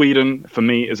 Joss Whedon for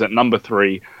me is at number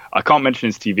 3. I can't mention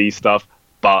his TV stuff,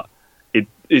 but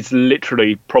it's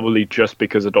literally probably just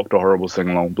because of Dr. Horrible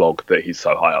Sing-Along Blog that he's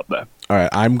so high up there. All right,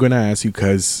 I'm gonna ask you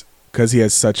because he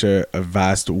has such a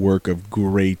vast work of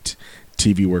great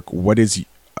TV work. What is,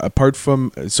 apart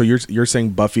from, so you're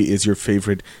saying Buffy is your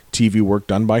favorite TV work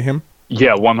done by him?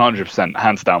 Yeah, 100%,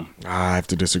 hands down. I have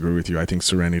to disagree with you. I think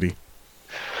Serenity.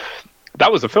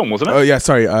 That was a film, wasn't it? Oh, yeah,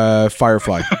 sorry.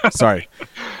 Firefly. Sorry.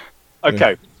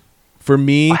 Okay. For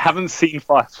me... I haven't seen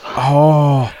Firefly.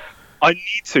 Oh. I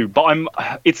need to, but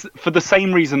it's for the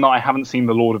same reason that I haven't seen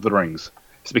The Lord of the Rings.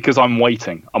 It's because I'm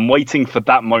waiting. I'm waiting for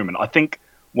that moment. I think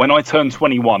when I turn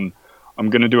 21... I'm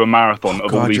going to do a marathon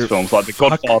of all these films, like The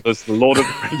Godfathers, The Lord of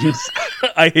the Rings.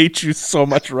 I hate you so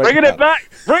much right now.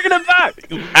 Bringing it back!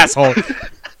 Asshole.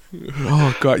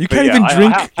 Oh, God. You can't even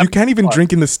drink. You can't even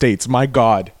drink in the States. My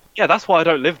God. Yeah, that's why I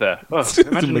don't live there.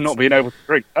 Imagine not being able to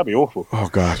drink. That'd be awful. Oh,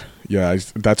 God. Yeah,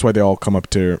 that's why they all come up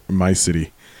to my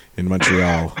city in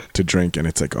Montreal to drink. And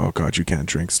it's like, oh, God, you can't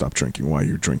drink. Stop drinking. Why are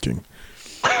you drinking?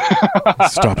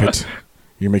 Stop it.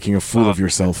 You're making a fool of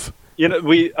yourself.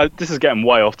 This is getting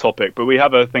way off topic, but we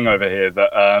have a thing over here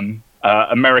that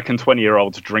American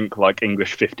 20-year-olds drink like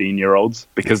English 15-year-olds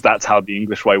because that's how the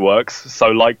English way works. So,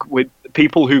 like, with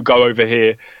people who go over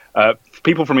here,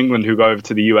 people from England who go over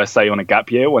to the USA on a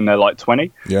gap year when they're like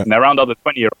 20, and they're around other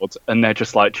 20-year-olds, and they're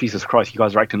just like, Jesus Christ, you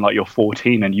guys are acting like you're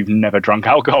 14 and you've never drunk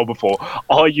alcohol before.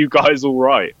 Are you guys all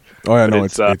right? Oh, yeah, no,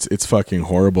 it's fucking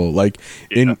horrible. Like,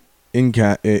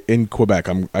 in Quebec,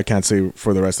 I can't say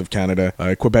for the rest of Canada.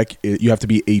 Quebec, you have to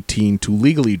be 18 to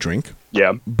legally drink.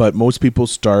 Yeah. But most people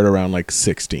start around like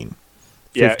 16.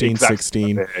 15, exactly.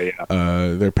 16.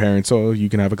 Their parents, you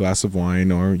can have a glass of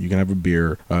wine or you can have a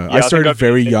beer. I started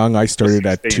very young. I started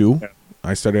at 2. Yeah.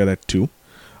 I started at 2.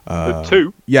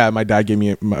 2? Yeah, my dad gave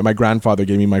me, my grandfather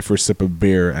gave me my first sip of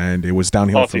beer, and it was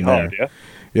downhill from there.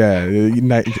 Yeah.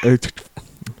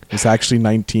 It's actually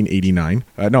 1989.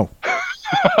 No.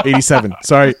 87.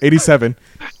 Sorry, 87.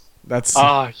 That's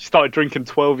you started drinking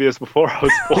 12 years before I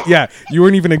was born. Yeah, you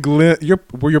weren't even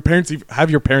were your parents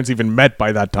have your parents even met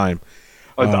by that time?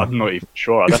 I'm not even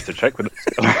sure. I'd have to check with them.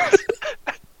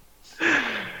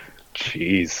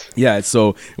 Jeez. Yeah, so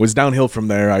it was downhill from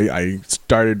there. I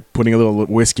started putting a little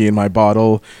whiskey in my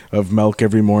bottle of milk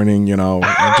every morning, and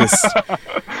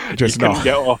just couldn't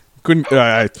get off.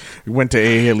 I went to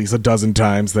AA at least a dozen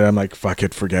times. Then I'm like, fuck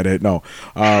it, forget it. No.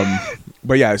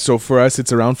 But yeah, so for us,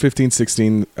 it's around 15,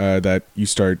 16 that you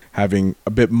start having a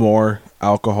bit more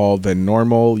alcohol than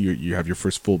normal. You have your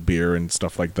first full beer and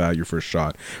stuff like that, your first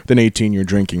shot. Then 18, you're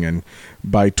drinking. And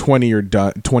by 20, you're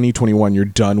done. 20, 21, you're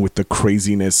done with the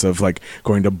craziness of like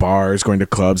going to bars, going to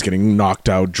clubs, getting knocked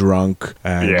out drunk,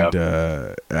 and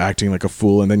acting like a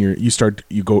fool. And then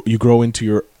you grow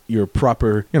into your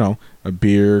proper, a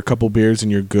couple beers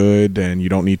and you're good, and you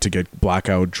don't need to get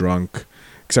blackout drunk.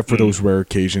 Except for those rare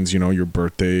occasions, your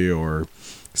birthday or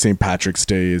St. Patrick's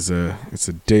Day it's a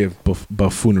day of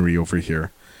buffoonery over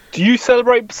here. Do you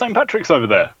celebrate St. Patrick's over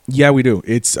there? Yeah, we do.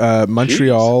 It's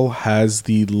Montreal has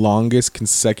the longest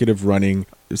consecutive running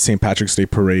St. Patrick's Day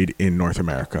parade in North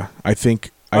America. I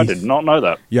did not know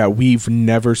that. Yeah, we've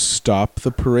never stopped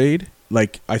the parade.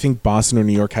 Like, I think Boston or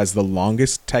New York has the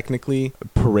longest technically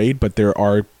parade, but there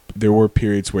were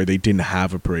periods where they didn't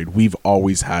have a parade. We've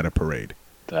always had a parade.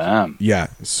 Damn. Yeah.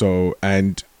 So,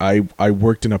 and I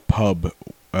worked in a pub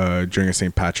during a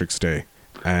St. Patrick's Day,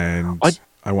 and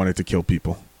I wanted to kill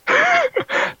people.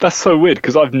 That's so weird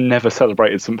because I've never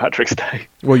celebrated St. Patrick's Day.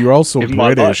 Well, you're also In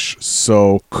my British,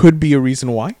 so could be a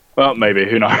reason why. Well, maybe.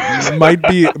 Who knows? might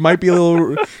be a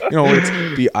little,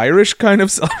 it's the Irish kind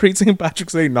of celebrate St.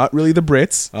 Patrick's Day, not really the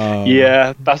Brits.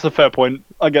 Yeah, that's a fair point.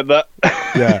 I get that.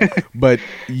 Yeah, but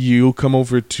you come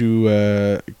over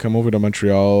to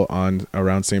Montreal on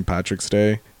around St. Patrick's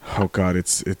Day. Oh God,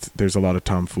 it's there's a lot of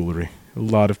tomfoolery.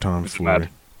 Mad.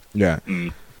 Yeah.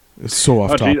 It's so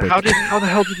off topic. How the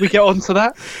hell did we get onto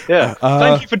that? Yeah.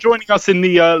 Thank you for joining us in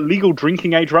the Legal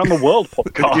Drinking Age Around the World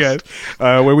podcast.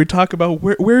 Yeah, where we talk about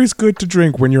where is good to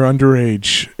drink when you're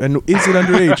underage, and is it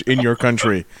underage in your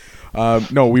country?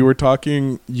 No, we were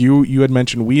talking. You had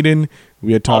mentioned Whedon.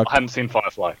 We had talked. I hadn't seen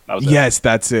Firefly. That was it. Yes,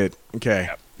 that's it. Okay,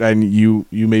 and you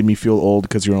made me feel old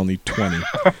because you're only 20.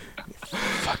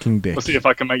 Fucking dick. We'll see if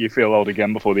I can make you feel old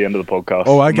again before the end of the podcast.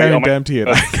 Oh, I guarantee it.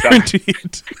 I guarantee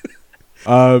it.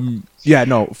 Yeah,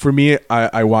 no, for me,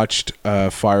 I watched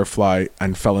Firefly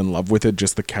and fell in love with it,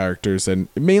 just the characters, and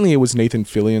mainly it was Nathan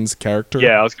Fillion's character.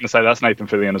 Yeah, I was going to say, that's Nathan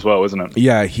Fillion as well, isn't it?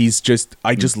 Yeah,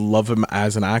 I just love him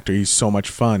as an actor. He's so much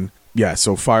fun. Yeah,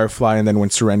 so Firefly, and then when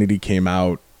Serenity came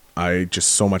out, I just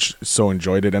so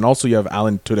enjoyed it. And also you have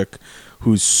Alan Tudyk,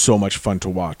 who's so much fun to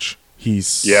watch.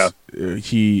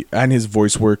 And his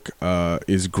voice work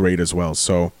is great as well.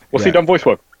 So what's he done voice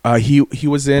work? He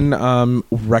was in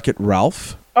Wreck-It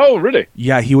Ralph. Oh, really?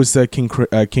 Yeah, he was King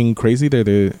Crazy. There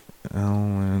we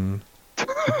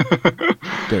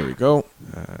go.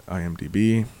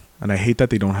 IMDb. And I hate that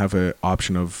they don't have an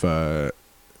option of for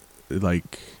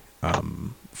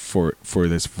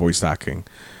this voice acting.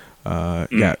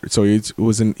 Yeah, so he's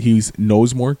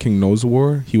Knowsmore, King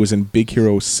Knowsmore. He was in Big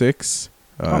Hero 6.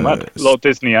 Mad. A lot of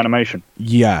Disney animation.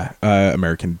 Yeah,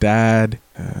 American Dad.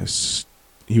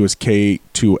 He was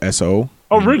K2SO.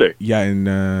 Oh, really? Yeah,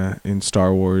 in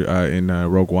Star Wars, in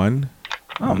Rogue One.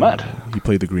 Oh, mad. He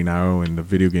played the Green Arrow in the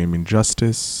video game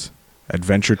Injustice,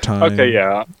 Adventure Time. Okay,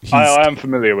 yeah. I am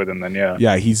familiar with him then, yeah.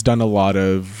 Yeah, he's done a lot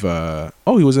of...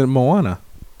 he was in Moana.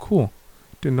 Cool.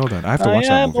 Didn't know that. I have to watch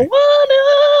that movie.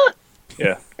 Moana!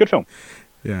 Yeah, good film.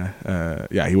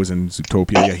 Yeah, he was in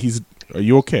Zootopia. Yeah, Are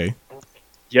you okay?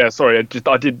 Yeah, sorry, I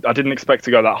didn't expect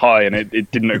to go that high, and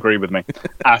it didn't agree with me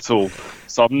at all.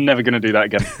 So I'm never going to do that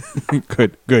again.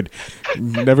 Good.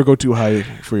 Never go too high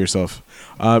for yourself.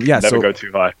 Never go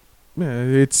too high.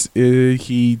 It's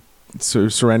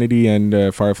Serenity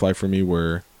and Firefly for me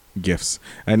were gifts,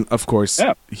 and of course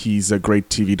he's a great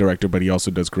TV director, but he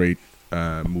also does great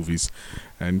movies,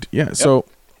 and so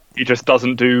he just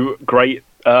doesn't do great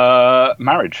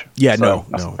marriage. Yeah, so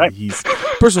no. He's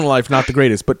personal life not the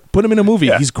greatest, but put him in a movie,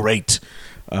 he's great.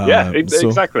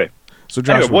 Exactly. So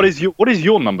Josh, anyway, what is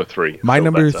your number 3? My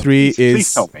number 3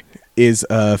 please tell me. is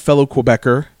fellow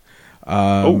Quebecer,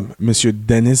 Monsieur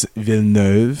Denis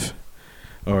Villeneuve.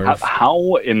 Or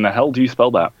how in the hell do you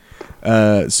spell that?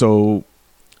 So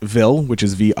Ville, which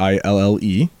is Ville,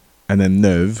 and then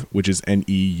Neuve, which is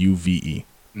Neuve.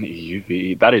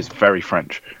 Neuve. That is very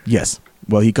French. Yes.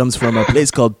 Well, he comes from a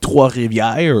place called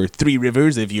Trois-Rivières, or Three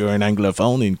Rivers if you're an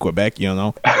Anglophone in Quebec,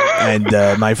 And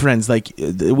my friends, we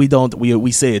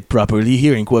say it properly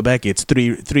here in Quebec. It's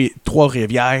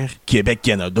Trois-Rivières, Quebec,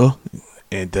 Canada.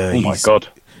 And oh my God.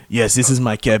 Yes, this is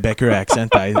my Quebecer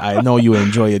accent. I know you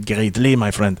enjoy it greatly, my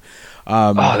friend.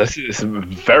 This is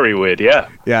very weird. Yeah.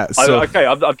 Yeah. So,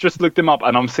 I've just looked him up,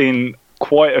 and I'm seeing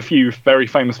quite a few very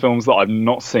famous films that I've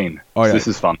not seen. Oh, yeah. So this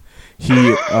is fun.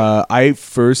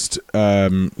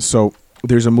 So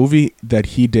there's a movie that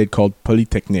he did called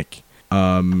Polytechnique.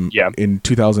 In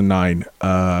 2009.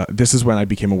 This is when I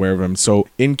became aware of him. So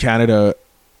in Canada,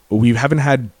 we haven't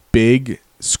had big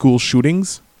school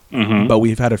shootings, but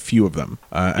we've had a few of them.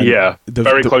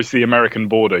 Very close to the American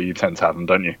border, you tend to have them,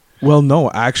 don't you? Well, no,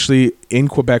 actually, in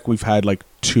Quebec, we've had like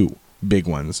 2 big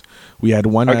ones. We had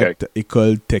one at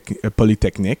École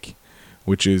Polytechnique,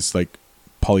 which is like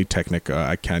Polytechnic.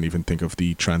 I can't even think of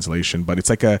the translation, but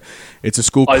it's a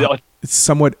school. It's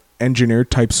somewhat engineer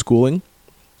type schooling.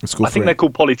 I think they're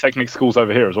called polytechnic schools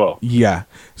over here as well. Yeah,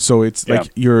 so it's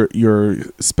like you're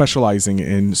specializing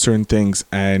in certain things,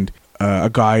 and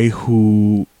a guy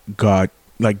who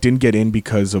didn't get in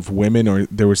because of women, or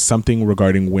there was something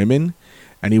regarding women,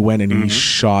 and he went and he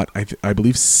shot I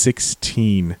believe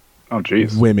 16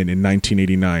 women in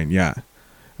 1989. Yeah,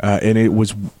 and it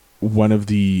was one of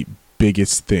the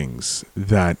biggest things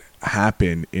that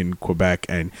happen in Quebec,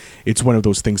 and it's one of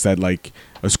those things that, like,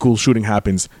 a school shooting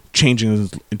happens,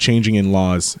 changing in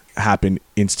laws happen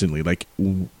instantly. Like,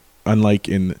 unlike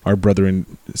in our brethren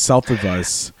south of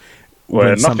us,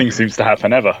 where nothing seems to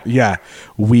happen ever. Yeah,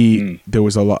 there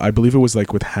was a lot. I believe it was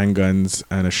like with handguns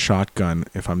and a shotgun,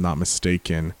 if I'm not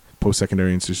mistaken.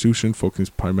 Post-secondary institution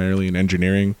focused primarily in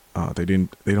engineering. They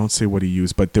don't say what he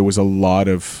used, but there was a lot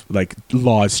of like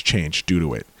laws changed due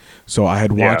to it. So I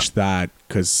had watched that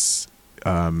because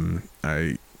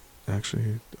I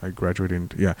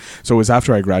graduated. Yeah, so it was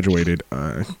after I graduated.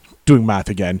 Doing math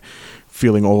again,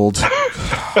 feeling old.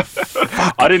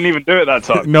 I didn't even do it that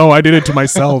time. No, I did it to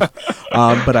myself.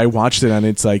 But I watched it, and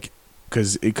it's like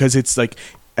because it's like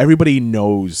everybody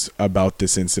knows about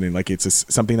this incident. Like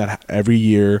it's something that every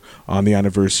year on the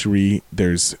anniversary,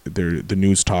 the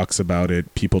news talks about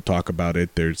it. People talk about it.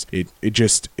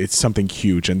 It's something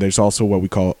huge. And there's also what we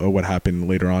call what happened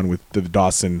later on with the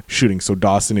Dawson shooting. So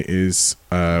Dawson is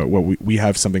what we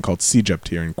have something called CEGEP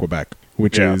here in Quebec,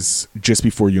 which is just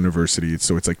before university.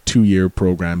 So it's like 2-year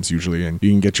programs usually, and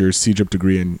you can get your CEGEP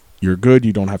degree and you're good.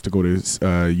 You don't have to go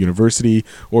to university,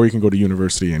 or you can go to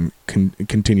university and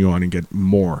continue on and get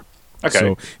more. Okay.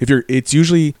 So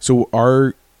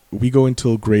we go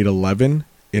until grade 11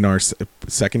 in our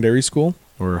secondary school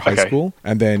or high school,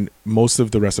 and then most of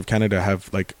the rest of Canada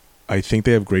have I think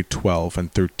they have grade 12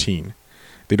 and 13.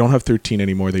 They don't have 13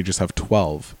 anymore. They just have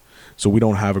 12. So we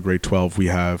don't have a grade 12. We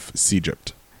have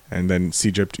CEGEP. And then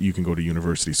CEGEP, you can go to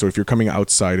university. So if you're coming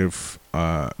outside of,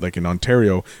 like in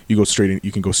Ontario, you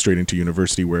can go straight into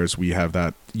university. Whereas we have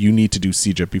that, you need to do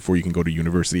CEGEP before you can go to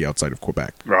university outside of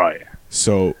Quebec. Right.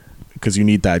 So, because you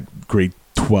need that grade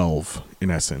 12 in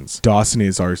essence. Dawson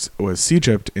was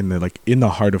CEGEP in the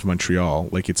heart of Montreal.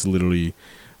 Like it's literally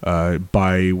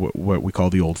by what we call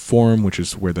the Old Forum, which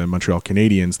is where the Montreal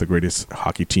Canadiens, the greatest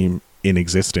hockey team in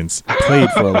existence, played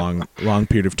for a long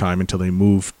period of time until they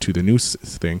moved to the new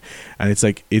thing. And it's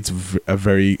like it's a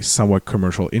very somewhat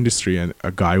commercial industry, and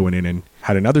a guy went in and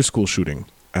had another school shooting,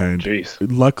 and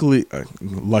luckily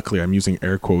I'm using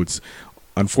air quotes,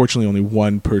 unfortunately only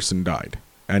one person died,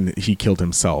 and he killed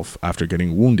himself after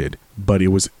getting wounded. But it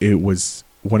was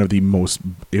one of the most,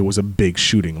 it was a big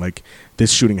shooting. Like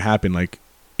this shooting happened, like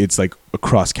it's like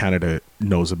across Canada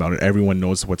knows about it. Everyone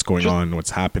knows what's going on,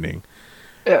 what's happening.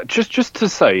 Yeah, just to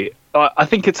say, I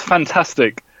think it's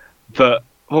fantastic that,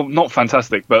 well, not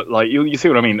fantastic, but like you see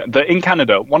what I mean. That in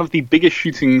Canada, one of the biggest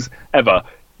shootings ever,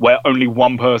 where only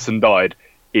one person died,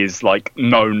 is like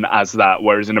known as that.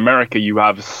 Whereas in America, you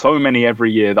have so many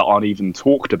every year that aren't even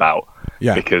talked about,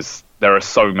 because there are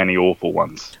so many awful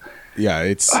ones. Yeah,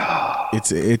 it's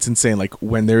insane. Like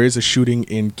when there is a shooting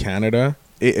in Canada,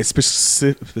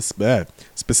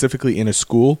 specifically in a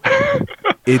school.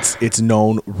 It's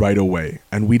known right away,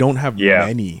 and we don't have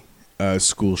many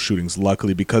school shootings,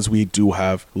 luckily, because we do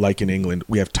have, like in England,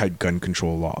 we have tight gun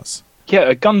control laws. Yeah,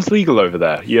 are guns legal over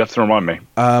there? You have to remind me.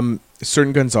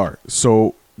 Certain guns are.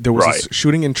 So there was a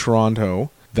shooting in Toronto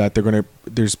that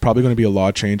there's probably going to be a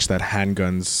law change that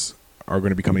handguns are going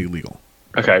to become illegal.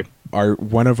 Okay.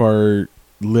 One of our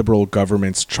liberal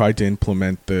governments tried to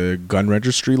implement the gun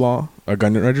registry law, a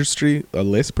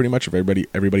list pretty much of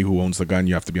everybody who owns the gun.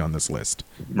 You have to be on this list.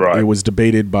 Right. It was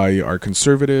debated by our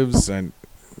conservatives, and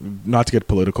not to get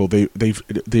political, they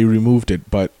removed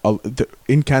it. But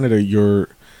in Canada, you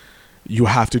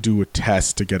have to do a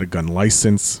test to get a gun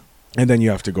license, and then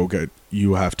you can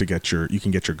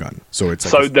get your gun. So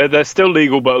it's like they're still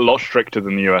legal, but a lot stricter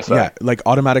than the USA. Yeah, like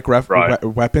automatic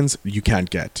weapons you can't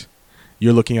get.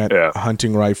 You're looking at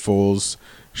hunting rifles,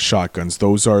 shotguns.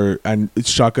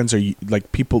 Shotguns are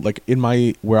like people like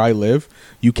where I live.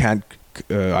 You can't.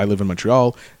 I live in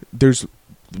Montreal. There's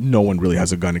no one really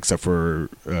has a gun except for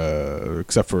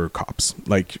cops.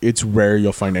 Like it's rare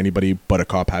you'll find anybody but a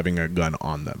cop having a gun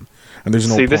on them. And there's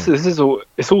no point. This is all.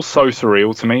 It's all so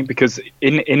surreal to me because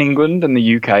in England and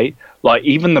the UK, like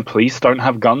even the police don't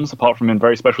have guns apart from in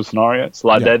very special scenarios.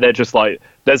 Like they're just like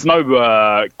there's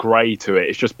no grey to it.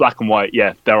 It's just black and white.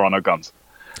 Yeah, there are no guns.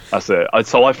 That's it.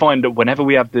 So I find that whenever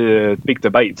we have the big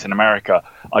debates in America,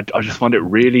 I just find it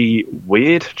really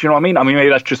weird. Do you know what I mean? I mean, maybe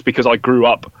that's just because I grew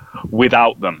up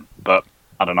without them, but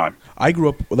I don't know. I grew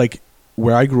up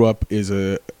where I grew up is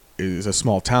a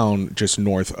small town just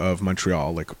north of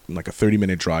Montreal, like a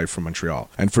 30-minute drive from Montreal.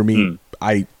 And for me,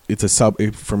 I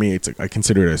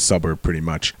consider it a suburb pretty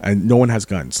much. And no one has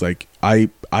guns. Like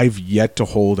I've yet to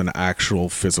hold an actual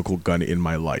physical gun in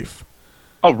my life.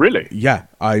 Oh, really? Yeah,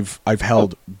 I've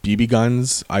held BB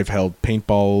guns, I've held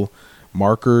paintball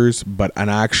markers, but an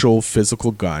actual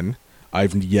physical gun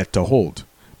I've yet to hold.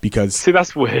 Because see,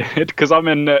 that's weird because I'm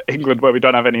in England where we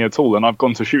don't have any at all, and I've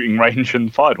gone to shooting range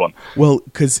and fired one. Well,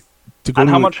 because to go and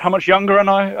how much younger am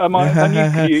I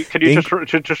than you? Can you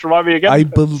just remind me again? I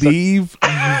believe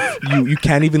you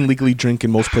can't even legally drink in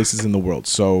most places in the world.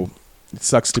 So It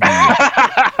sucks to be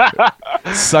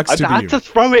you. It sucks to be you. I had to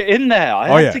throw it in there.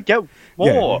 I had to get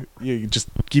more. Yeah, you just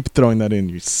keep throwing that in,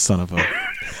 you son of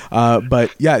a.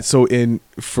 But yeah, so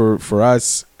for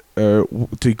us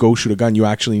to go shoot a gun, you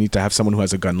actually need to have someone who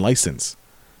has a gun license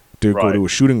to go to a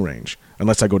shooting range.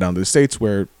 Unless I go down to the States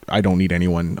where I don't need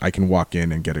anyone, I can walk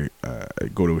in and go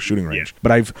to a shooting range.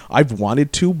 But I've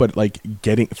wanted to, but like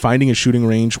finding a shooting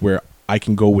range where I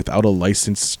can go without a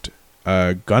licensed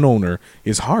gun owner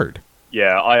is hard.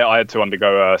 Yeah, I had to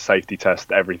undergo a safety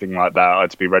test, everything like that. I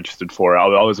had to be registered for it.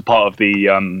 I was a part of the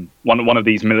one of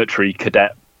these military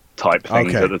cadet type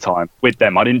things at the time with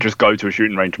them. I didn't just go to a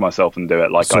shooting range myself and do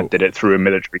it. I did it through a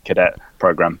military cadet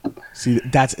program. See,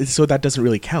 that doesn't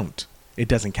really count. It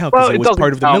doesn't count because it was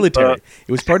part of the military.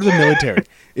 It was part of the military.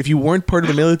 If you weren't part of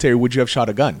the military, would you have shot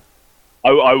a gun?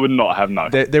 I would not have, no.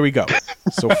 There we go.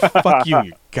 So fuck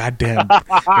you goddamn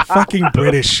you're fucking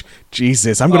British.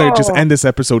 Jesus, I'm going to just end this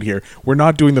episode here. We're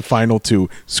not doing the final two.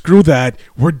 Screw that.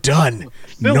 We're done.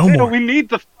 No more. We need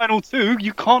the final two.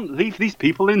 You can't leave these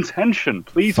people in tension.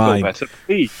 Please Fine. Go better,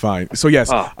 please. Fine. So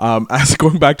yes, as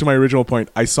going back to my original point,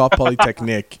 I saw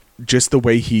Polytechnique. Just the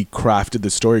way he crafted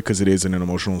the story, because it is an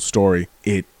emotional story,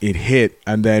 it hit.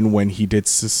 And then when he did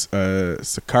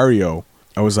Sicario,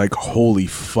 I was like, holy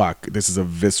fuck, this is a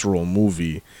visceral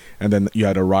movie. And then you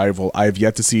had Arrival. I've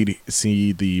yet to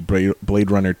see the Blade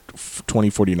Runner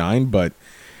 2049, but...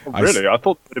 Really? I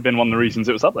thought it would have been one of the reasons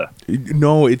it was up there.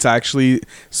 No, it's actually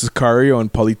Sicario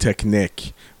and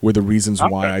Polytechnique were the reasons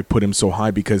why I put him so high,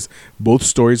 because both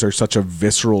stories are such a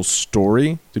visceral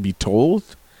story to be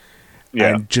told.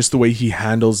 Yeah. And just the way he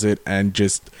handles it, and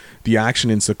just the action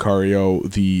in Sicario,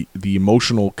 the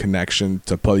emotional connection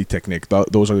to Polytechnique,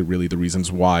 those are really the reasons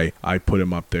why I put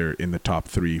him up there in the top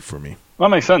 3 for me. That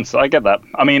makes sense. I get that.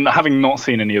 I mean, having not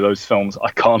seen any of those films,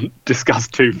 I can't discuss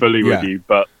too fully with you,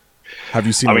 but... Have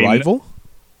you seen Arrival?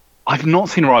 I've not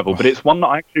seen Arrival, but it's one that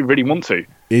I actually really want to.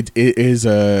 It's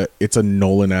a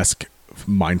Nolan-esque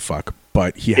mindfuck,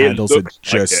 but he handles it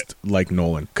just like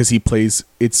Nolan, because he plays...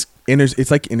 It's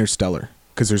like Interstellar,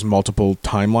 because there's multiple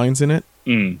timelines in it.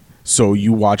 So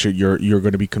you watch it, you're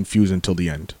going to be confused until the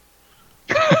end.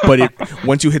 But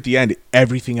once you hit the end,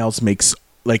 everything else makes,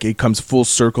 like, it comes full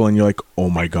circle, and you're like, oh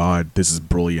my god, this is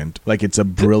brilliant. Like, it's a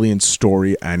brilliant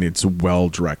story, and it's well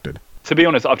directed. To be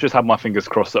honest, I've just had my fingers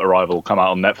crossed that Arrival will come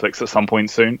out on Netflix at some point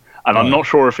soon, and I'm not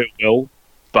sure if it will,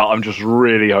 but I'm just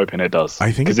really hoping it does.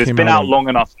 I think because it's been out long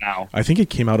enough now. I think it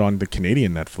came out on the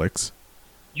Canadian Netflix.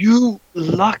 You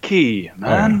lucky,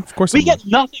 man. Of course we get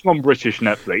nothing on British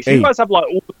Netflix. You guys have like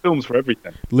all the films for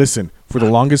everything. Listen, for the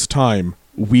longest time,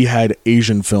 we had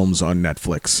Asian films on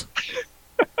Netflix.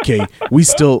 Okay,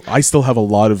 I still have a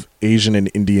lot of Asian and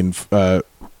Indian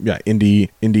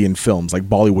Indian films, like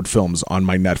Bollywood films, on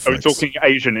my Netflix. Are we talking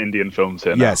Asian Indian films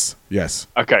here now? Yes.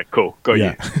 Okay, cool. Got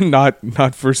you.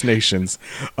 Not First Nations.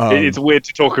 It's weird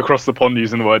to talk across the pond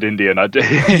using the word Indian.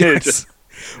 Yes.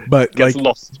 But gets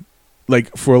lost.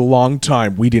 Like, for a long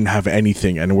time, we didn't have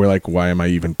anything, and we're like, why am I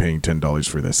even paying $10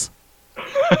 for this?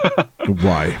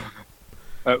 Why?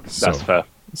 That's fair.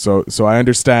 So I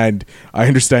understand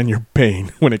your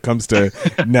pain when it comes to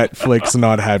Netflix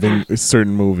not having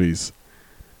certain movies.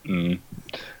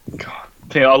 God.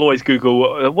 I'll always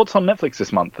Google what's on Netflix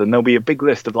this month, and there'll be a big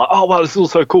list of like, oh wow, this is all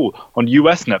so cool on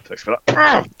US Netflix. We're like,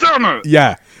 oh, damn it!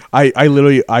 Yeah, I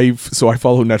literally I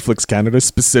follow Netflix Canada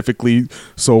specifically,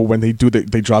 so when they drop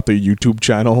their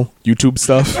YouTube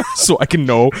stuff, so I can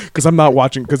know, because I'm not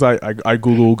watching, because I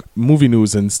Google movie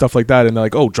news and stuff like that, and they're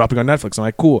like, oh, dropping on Netflix. I'm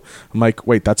like, cool. I'm like,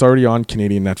 wait, that's already on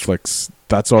Canadian Netflix.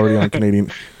 That's already on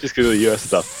Canadian. Just because of the US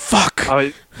stuff. Fuck.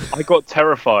 I got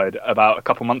terrified about a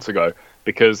couple months ago.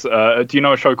 Because do you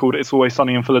know a show called It's Always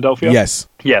Sunny in Philadelphia? Yes.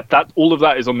 Yeah, all of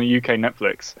that is on the UK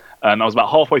Netflix. And I was about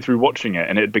halfway through watching it,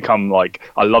 and it had become like,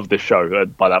 I love this show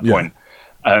by that point.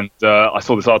 And I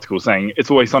saw this article saying It's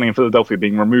Always Sunny in Philadelphia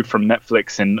being removed from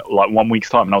Netflix in like 1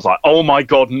 week's time. And I was like, oh my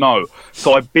God, no.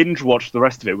 So I binge watched the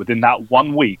rest of it within that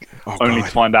 1 week, only to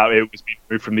find out it was being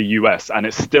removed from the US. And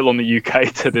it's still on the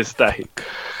UK to this day.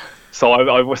 So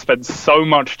I spent so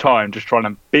much time just trying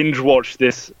to binge watch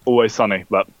this Always Sunny,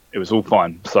 but it was all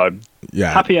fine. So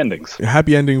yeah, happy endings.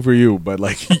 Happy ending for you, but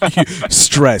like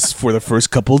stress for the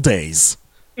first couple days.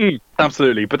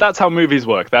 Absolutely, but that's how movies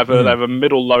work. They have a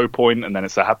middle low point, and then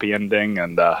it's a happy ending.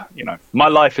 And my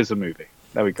life is a movie.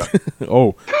 There we go.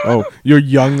 oh, your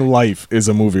young life is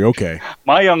a movie. Okay.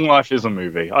 My young life is a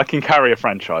movie. I can carry a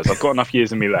franchise. I've got enough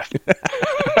years in me left.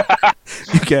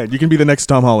 You can be the next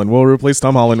Tom Holland. We'll replace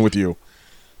Tom Holland with you.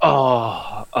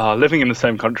 Living in the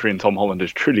same country and Tom Holland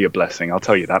is truly a blessing. I'll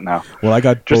tell you that now. Well, I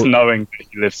got just knowing that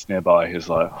he lives nearby is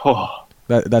like,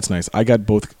 That's nice. I got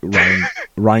both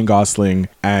Ryan Gosling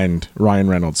and Ryan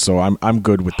Reynolds, so I'm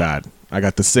good with that. I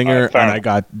got the singer and I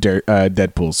got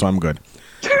Deadpool, so I'm good.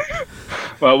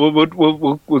 Well,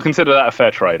 we'll consider that a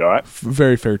fair trade, all right?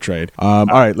 Very fair trade. All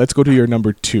right, let's go to your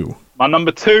number 2. My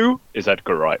number 2 is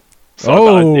Edgar Wright.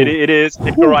 So it is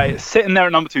Edgar Wright sitting there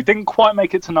at number 2. Didn't quite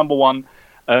make it to number 1.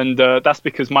 And that's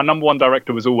because my number 1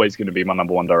 director was always going to be my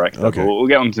number 1 director. Okay. We'll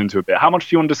get into a bit. How much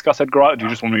do you want to discuss Edgar Wright, or do you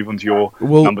just want to move on to your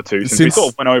number 2? Since we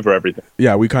sort of went over everything.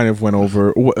 Yeah, we kind of went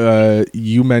over.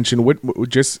 You mentioned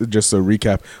just a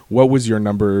recap. What was your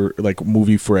number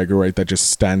movie for Edgar Wright that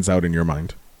just stands out in your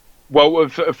mind? Well,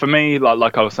 for me,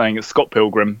 like I was saying, it's Scott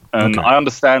Pilgrim, and I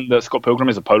understand that Scott Pilgrim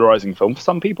is a polarizing film for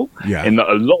some people. Yeah. In that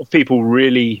a lot of people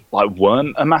really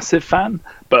weren't a massive fan,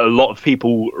 but a lot of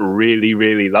people really,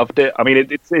 really loved it. I mean,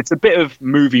 it's a bit of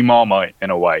movie Marmite in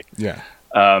a way. Yeah.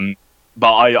 But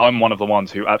I'm one of the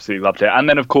ones who absolutely loved it. And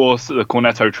then, of course, the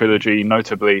Cornetto trilogy,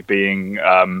 notably being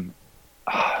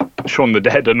Shaun the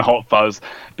Dead and Hot Fuzz,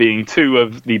 being 2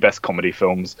 of the best comedy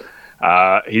films.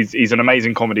 He's an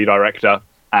amazing comedy director.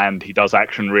 And he does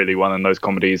action really well in those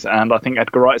comedies. And I think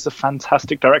Edgar Wright is a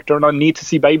fantastic director. And I need to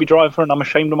see Baby Driver, and I'm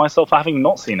ashamed of myself for having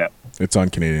not seen it. It's on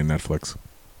Canadian Netflix.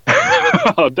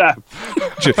 Oh, damn.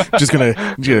 just gonna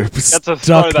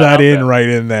stuck that in right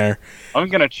in there. I'm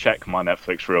going to check my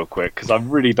Netflix real quick, because I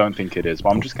really don't think it is.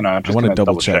 But I'm just going to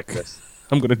double check this.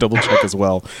 I'm going to double check as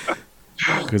well,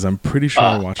 because I'm pretty sure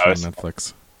I watched it on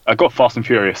Netflix. I got Fast and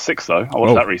Furious 6, though. I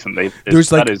watched that recently.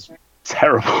 That is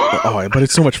terrible. Oh, but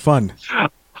it's so much fun.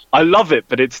 I love it,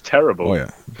 but it's terrible. Oh,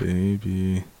 yeah.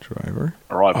 Baby Driver.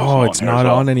 It's not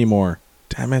on anymore.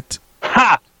 Damn it.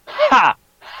 Ha! Ha!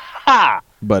 Ha!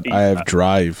 But I have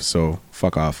Drive, so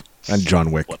fuck off. And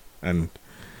John Wick. And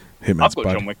Hitman's I've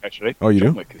got John Wick, actually. Oh, you do?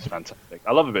 John Wick is fantastic.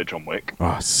 I love a bit of John Wick.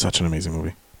 Oh, such an amazing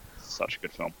movie. Such a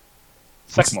good film.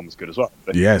 Second one was good as well.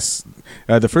 Yes.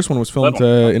 The first one was filmed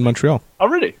in Montreal. Oh,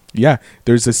 really? Yeah.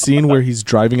 There's a scene where he's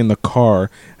driving in the car,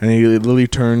 and he literally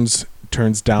turns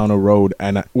down a road,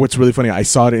 and what's really funny, I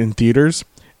saw it in theaters,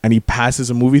 and he passes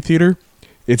a movie theater.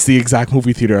 It's the exact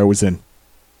movie theater I was in.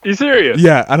 Are you serious?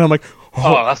 Yeah, and I'm like,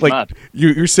 that's mad.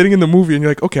 You're sitting in the movie, and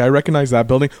you're like, okay, I recognize that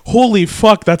building. Holy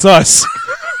fuck, that's us.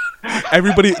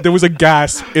 Everybody, there was a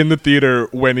gasp in the theater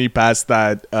when he passed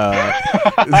that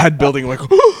building, like,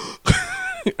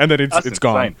 and then it's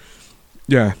gone.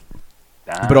 Yeah.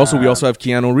 Damn. But also, we also have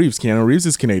Keanu Reeves. Keanu Reeves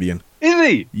is Canadian. Is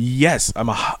he? Yes,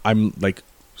 I'm like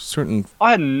certain.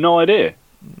 I had no idea.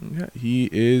 Yeah, he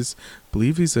is. I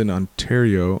believe he's in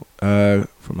Ontario,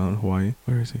 from out in Hawaii.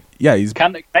 Where is he? Yeah, he's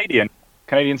Canadian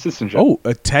citizenship. Oh,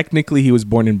 technically, he was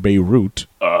born in Beirut.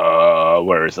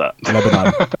 Where is that?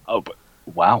 Lebanon. Oh, but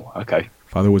wow. Okay.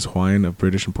 Father was Hawaiian of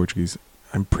British and Portuguese.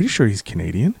 I'm pretty sure he's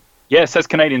Canadian. Yeah, it says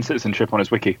Canadian citizenship on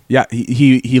his wiki. Yeah,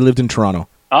 he lived in Toronto.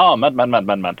 Oh,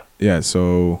 mad. Yeah,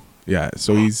 so he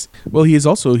also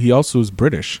is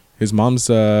British. His mom's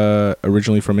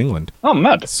originally from England. Oh,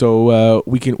 mad. So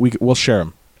we'll share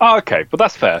him. Oh, okay, but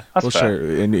that's fair. We'll share,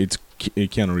 and it's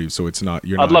Keanu Reeves, so it's not.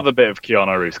 I'd love a bit of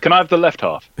Keanu Reeves. Can I have the left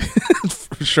half?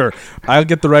 Sure. I'll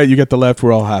get the right. You get the left.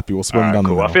 We're all happy. We'll split him down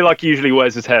the middle. I feel like he usually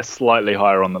wears his hair slightly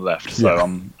higher on the left, so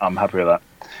yeah. I'm happy with that.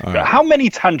 Right. How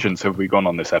many tangents have we gone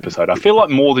on this episode? I feel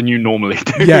like more than you normally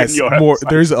do. Yes, more.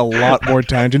 There's a lot more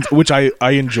tangents, which I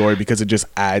enjoy because it just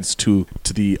adds to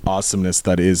the awesomeness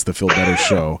that is the Phil Better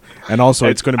Show. And also,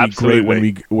 it's going to be great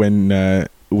when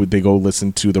they go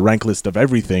listen to the rank list of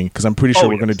everything, because I'm pretty sure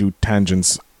we're going to do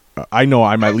tangents. I know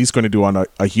I'm at least going to do on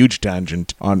a huge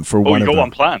tangent for one of them. Oh, you got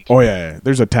one planned? Oh, yeah.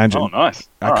 There's a tangent. Oh, nice.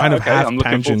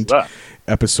 Half-tangent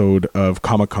episode of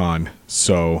Comic-Con,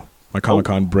 so my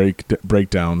Comic-Con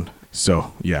breakdown.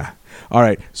 So, yeah. All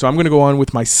right. So I'm going to go on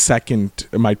with my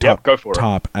top, go for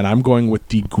it. And I'm going with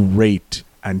the great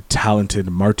and talented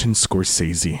Martin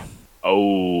Scorsese.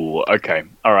 Oh, okay.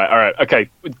 All right. Okay.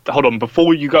 Hold on.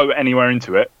 Before you go anywhere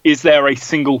into it, is there a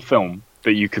single film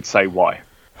that you could say why?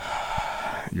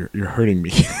 You're hurting me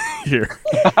here.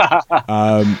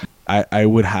 I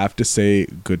would have to say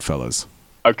Goodfellas.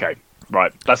 Okay.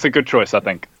 Right. That's a good choice, I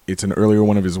think. It's an earlier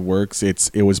one of his works.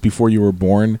 It was before you were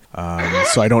born,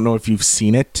 so I don't know if you've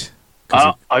seen it.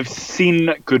 I've seen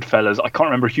Goodfellas. I can't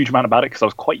remember a huge amount about it because I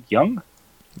was quite young.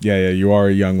 Yeah, you are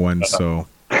a young one, so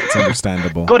it's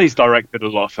understandable. God, he's directed a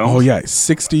lot of films. Oh, yeah,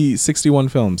 61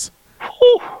 films.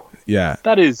 Whew. Yeah.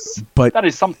 That is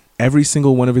something. Every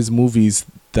single one of his movies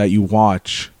that you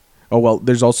watch,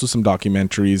 there's also some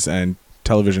documentaries and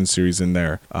television series in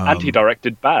there. And he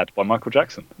directed Bad by Michael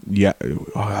Jackson. Yeah,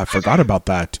 I forgot about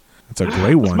that. That's a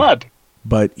great one. Mad.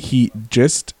 But he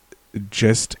just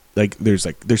there's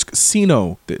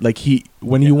Casino.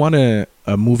 You want a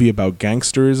movie about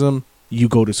gangsterism, you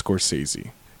go to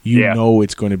Scorsese. You know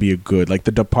it's going to be a good, like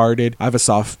The Departed. I have a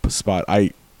soft spot.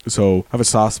 I have a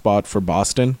soft spot for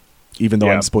Boston, even though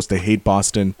I'm supposed to hate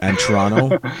Boston and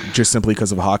Toronto just simply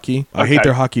because of hockey. I hate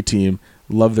their hockey team.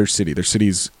 Love their city. Their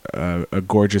city's a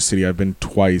gorgeous city. I've been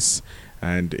twice,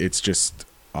 and it's just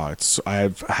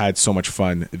I've had so much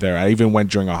fun there. I even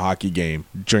went during a hockey game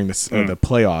during the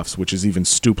playoffs, which is even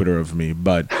stupider of me.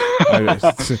 But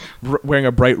wearing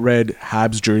a bright red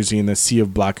Habs jersey in the sea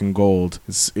of black and gold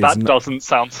doesn't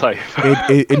sound safe.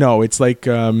 No, it's like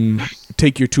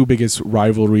take your two biggest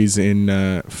rivalries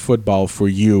in football for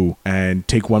you and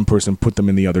take one person, put them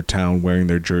in the other town wearing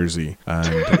their jersey,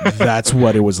 and that's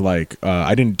what it was like.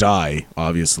 I didn't die,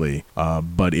 obviously,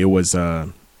 but it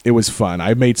was fun.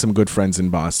 I made some good friends in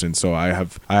Boston, so I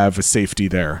have a safety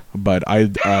there. But I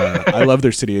love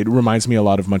their city. It reminds me a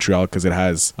lot of Montreal because it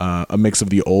has a mix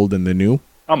of the old and the new.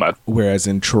 Whereas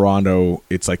in Toronto,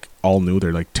 it's like all new.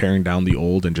 They're like tearing down the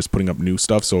old and just putting up new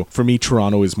stuff. So for me,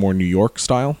 Toronto is more New York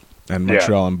style, and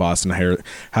Montreal and Boston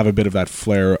have a bit of that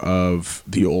flair of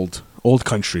the old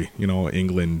country,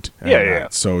 England.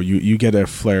 So you get a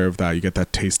flair of that. You get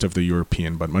that taste of the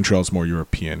European, but Montreal's more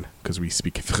European because we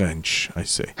speak French, I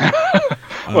say.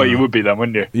 Well, you would be then,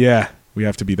 wouldn't you? Yeah, we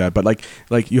have to be that. But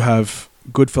like you have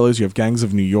Goodfellas, you have Gangs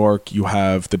of New York, you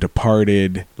have The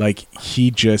Departed. Like, he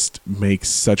just makes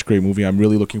such great movie. I'm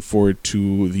really looking forward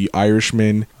to The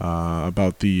Irishman,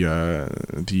 about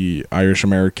the Irish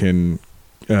American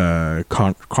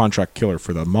contract killer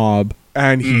for the mob.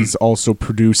 And he's also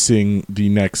producing the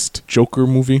next Joker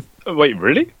movie. Wait,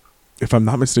 really? If I'm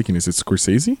not mistaken, is it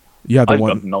Scorsese? Yeah, I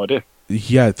have no idea.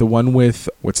 Yeah, the one with,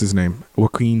 what's his name?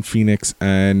 Joaquin Phoenix,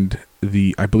 and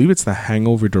I believe it's the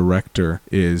Hangover director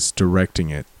is directing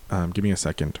it. Give me a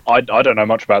second. I don't know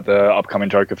much about the upcoming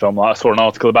Joker film. I saw an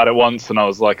article about it once, and I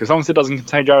was like, as long as it doesn't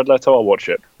contain Jared Leto, I'll watch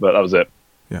it. But that was it.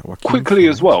 Yeah. Quickly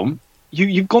as well,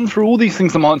 you've gone through all these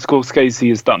things that Martin Scorsese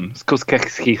has done.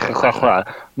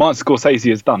 Martin Scorsese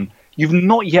has done. You've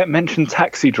not yet mentioned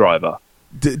Taxi Driver.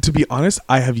 To be honest,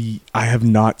 I have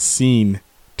not seen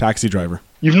Taxi Driver.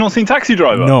 You've not seen Taxi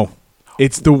Driver? No.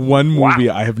 It's the one movie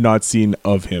I have not seen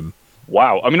of him.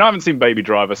 Wow. I mean, I haven't seen Baby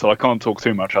Driver, so I can't talk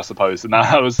too much, I suppose. And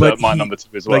that was my number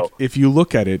 2 as well. Like, if you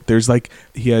look at it, there's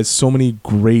he has so many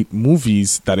great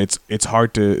movies that it's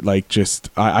hard to just.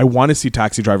 I want to see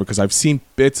Taxi Driver because I've seen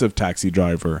bits of Taxi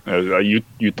Driver. Are you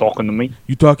talking to me?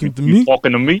 You talking to me? You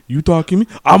talking to me? You talking to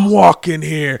me? I'm walking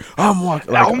here. I'm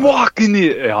walking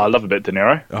here. Yeah, I love a bit De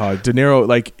Niro. De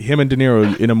Niro, him and De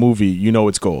Niro in a movie,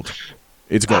 it's gold.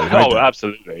 It's gold. Right there.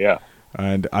 Absolutely, yeah.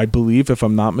 And I believe, if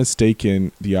I'm not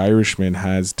mistaken, The Irishman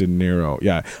has De Niro.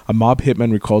 Yeah, a mob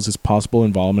hitman recalls his possible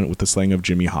involvement with the slaying of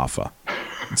Jimmy Hoffa.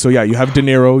 So yeah, you have De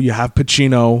Niro, you have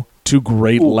Pacino, two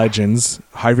great legends.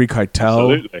 Harvey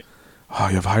Keitel. Absolutely. Oh,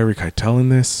 you have Harvey Keitel in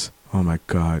this? Oh my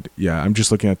God. Yeah, I'm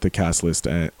just looking at the cast list.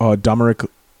 And Dominic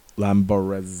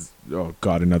Lamborez. Oh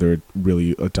God, another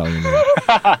really Italian name.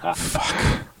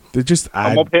 Fuck. They just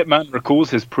add. A mob hitman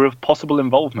recalls his possible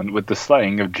involvement with the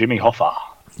slaying of Jimmy Hoffa.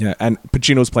 Yeah, and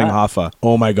Pacino's playing Hoffa.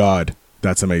 Oh my God,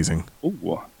 that's amazing.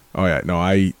 Ooh. Oh yeah, no,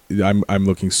 I'm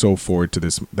looking so forward to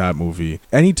that movie.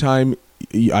 Anytime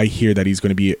I hear that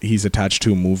he's attached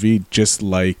to a movie, just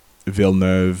like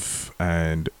Villeneuve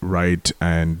and Wright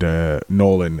and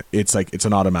Nolan, it's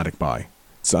an automatic buy.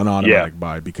 It's an automatic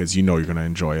buy because you're gonna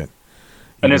enjoy it.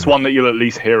 And it's one that you'll at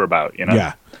least hear about,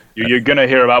 Yeah. You're going to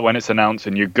hear about when it's announced,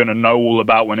 and you're going to know all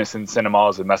about when it's in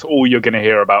cinemas, and that's all you're going to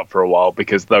hear about for a while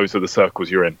because those are the circles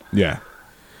you're in. Yeah.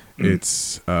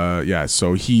 It's,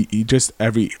 so he just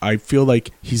I feel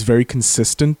like he's very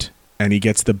consistent, and he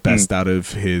gets the best out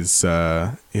of his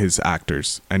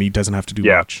actors, and he doesn't have to do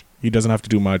much. He doesn't have to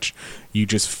do much. You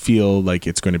just feel like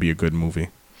it's going to be a good movie.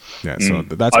 Yeah, so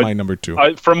that's my number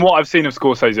 2. From what I've seen of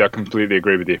Scorsese, I completely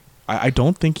agree with you. I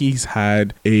don't think he's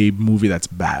had a movie that's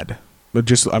bad. But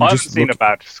I haven't seen a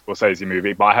bad Scorsese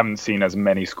movie, but I haven't seen as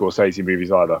many Scorsese movies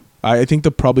either. I think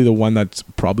probably the one that's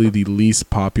probably the least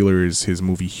popular is his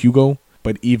movie Hugo.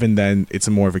 But even then, it's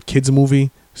more of a kid's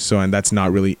movie. And that's not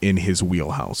really in his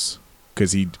wheelhouse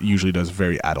because he usually does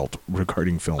very adult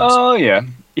regarding films. Oh, yeah.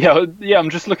 Yeah, I'm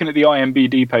just looking at the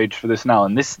IMDb page for this now,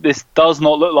 and this does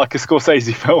not look like a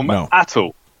Scorsese film at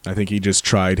all. I think he just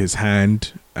tried his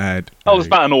hand at. Oh, it's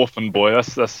about an orphan boy.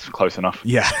 That's close enough.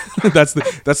 Yeah, that's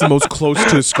the most close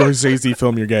to a Scorsese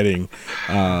film you're getting.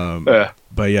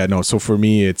 But yeah, no. So for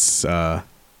me, it's there's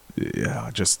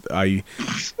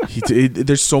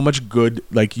so much good.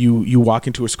 Like you walk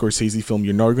into a Scorsese film,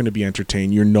 you're not going to be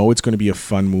entertained. It's going to be a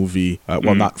fun movie.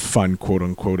 Well, not fun, quote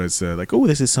unquote, as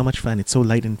this is so much fun. It's so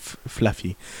light and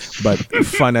fluffy, but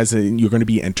fun as in you're going to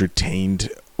be entertained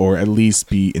or at least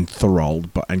be enthralled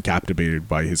and captivated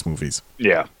by his movies.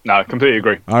 Yeah, no, I completely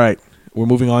agree. All right, we're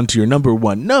moving on to your number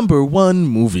one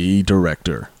movie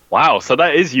director. Wow, so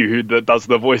that is you that does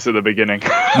the voice at the beginning.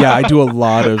 Yeah, I do a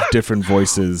lot of different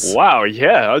voices. Wow,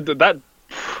 yeah, that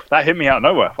hit me out of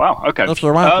nowhere. Wow, okay. If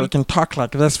you want, we can talk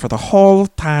like this for the whole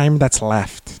time that's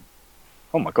left.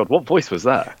 Oh my god, what voice was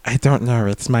that? I don't know.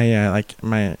 It's my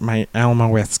my Elmo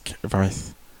Whisk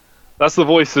voice. That's the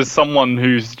voice of someone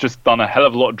who's just done a hell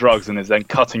of a lot of drugs and is then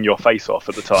cutting your face off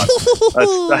at the time.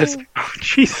 that's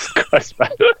Jesus Christ, man.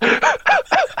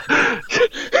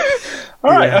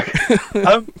 All right.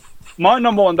 Yeah. My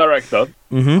number one director,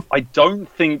 I don't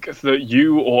think that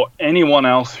you or anyone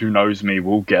else who knows me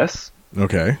will guess.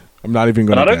 Okay. I'm not even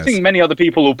going to guess. And I don't think many other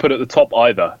people will put it at the top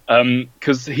either,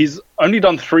 because he's only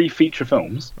done 3 feature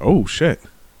films. Oh, shit.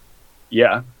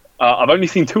 Yeah. I've only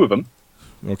seen 2 of them.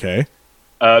 Okay.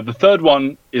 The third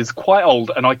one is quite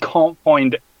old, and I can't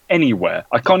find anywhere.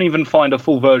 I can't even find a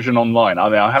full version online. I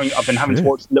mean, I've been having to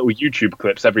watch little YouTube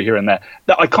clips every here and there.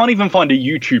 I can't even find a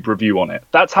YouTube review on it.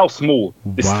 That's how small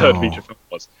this third feature film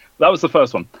was. That was the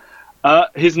first one.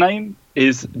 His name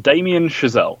is Damien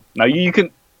Chazelle. Now, you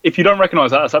can, if you don't recognize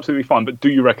that, that's absolutely fine, but do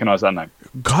you recognize that name?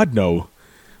 God, no.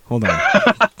 Hold on.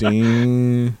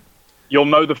 Ding. You'll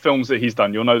know the films that he's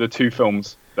done. You'll know the 2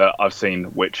 films that I've seen,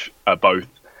 which are both.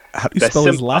 How do you spell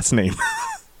his last name?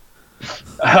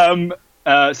 Chaz.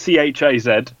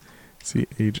 Chazelle.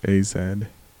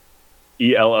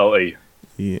 ELLE.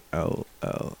 Oh,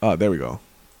 there we go.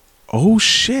 Oh,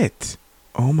 shit.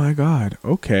 Oh, my God.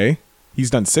 Okay. He's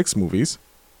done 6 movies.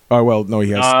 Oh, well, no,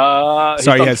 he has...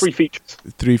 Sorry, he has 3 features.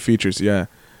 3 features, yeah.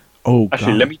 Oh,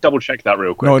 actually, God. let me double check that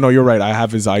real quick. No, you're right. I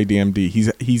have his IMDb.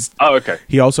 He's. Oh, okay.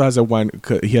 He also has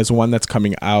He has one that's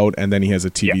coming out, and then he has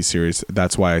a TV series.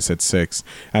 That's why I said 6.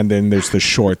 And then there's the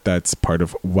short that's part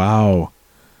of. Wow.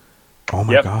 Oh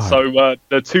my God. So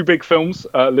the 2 big films,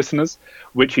 listeners,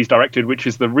 which he's directed, which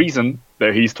is the reason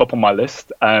that he's top on my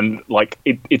list, and like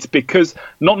it's because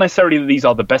not necessarily that these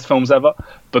are the best films ever,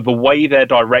 but the way they're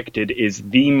directed is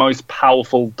the most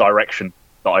powerful direction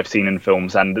that I've seen in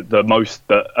films, and the most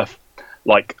that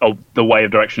the way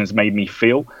of direction has made me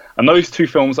feel. And those 2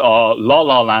 films are La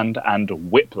La Land and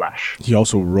Whiplash. He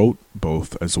also wrote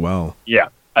both as well. Yeah,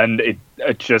 and it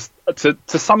just to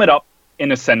sum it up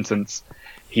in a sentence,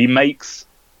 he makes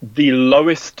the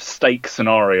lowest stake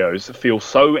scenarios feel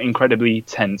so incredibly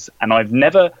tense, and I've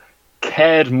never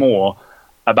cared more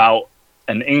about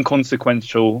an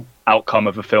inconsequential outcome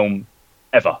of a film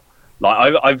ever.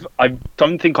 Like I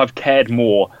don't think I've cared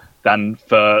more than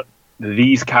for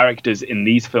these characters in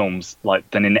these films, like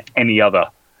than in any other,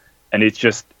 and it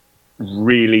just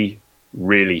really,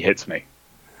 really hits me.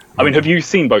 I mean, have you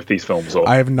seen both these films? Or?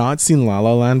 I have not seen La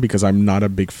La Land because I'm not a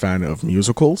big fan of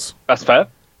musicals. That's fair.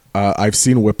 I've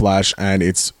seen Whiplash, and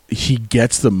he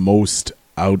gets the most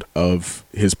out of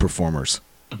his performers.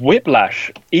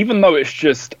 Whiplash, even though it's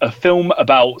just a film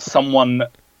about someone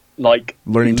like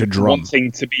learning to drum,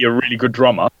 wanting to be a really good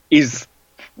drummer, is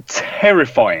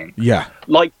terrifying. Yeah.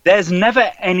 Like, there's never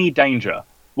any danger.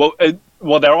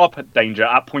 Well, there are danger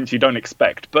at points you don't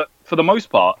expect, but for the most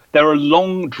part, there are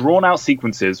long, drawn-out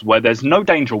sequences where there's no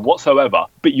danger whatsoever,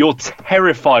 but you're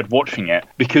terrified watching it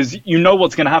because you know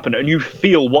what's going to happen and you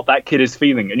feel what that kid is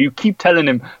feeling, and you keep telling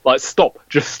him, like,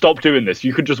 just stop doing this.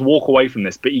 You could just walk away from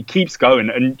this, but he keeps going,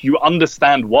 and you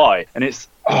understand why. And it's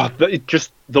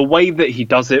just the way that he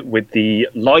does it with the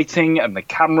lighting and the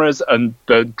cameras and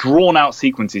the drawn-out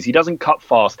sequences. He doesn't cut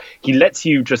fast. He lets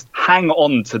you just hang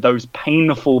on to those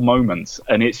painful moments,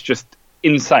 and it's just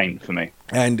insane for me.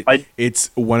 And it's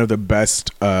one of the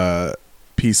best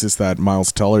pieces that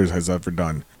Miles Teller has ever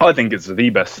done. I think it's the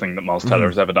best thing that Miles Teller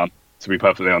has ever done, to be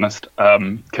perfectly honest,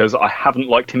 because I haven't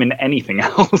liked him in anything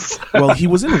else. Well, he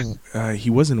was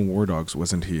in War Dogs,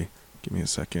 wasn't he? Give me a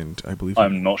second. I believe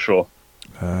I'm not sure.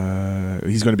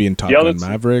 He's going to be in Top Gun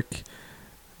Maverick.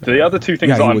 The other 2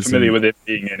 things that I'm familiar with it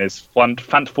being in is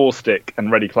Fant4stic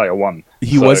and Ready Player One.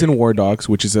 He was in War Dogs,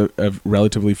 which is a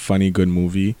relatively funny, good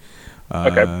movie.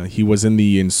 Okay. He was in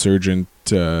the Insurgent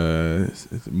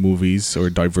movies or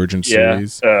Divergent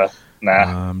series.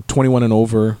 21 and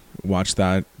Over, watch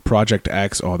that. Project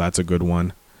X, oh, that's a good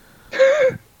one.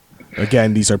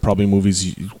 Again, these are probably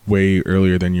movies way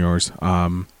earlier than yours.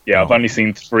 I've only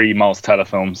seen 3 Miles Teller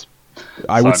films.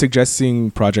 I would suggest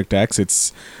seeing Project X.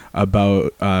 It's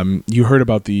about you heard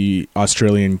about the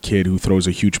Australian kid who throws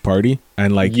a huge party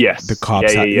and the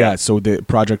cops. So the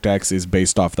Project X is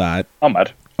based off that. I'm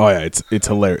mad. Oh yeah, it's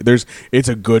hilarious. It's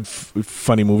a good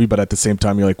funny movie, but at the same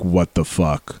time you're like, what the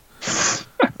fuck?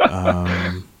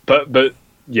 But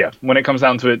yeah, when it comes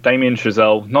down to it, Damien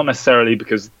Chazelle, not necessarily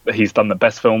because he's done the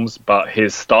best films, but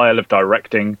his style of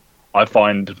directing I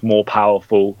find more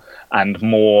powerful and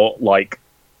more like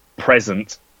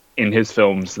present in his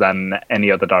films than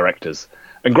any other directors.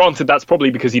 And granted, that's probably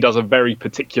because he does a very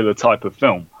particular type of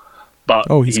film. But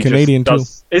he's Canadian too.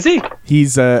 Is he?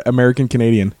 He's American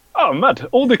Canadian. Oh, mad!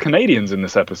 All the Canadians in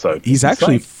this episode. He's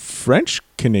actually French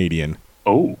Canadian.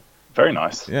 Oh, very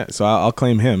nice. Yeah, so I'll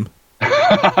claim him.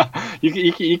 I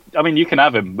mean, you can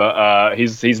have him, but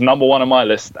he's number one on my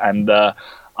list, and I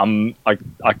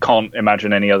can't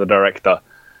imagine any other director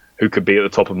who could be at the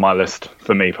top of my list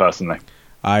for me personally.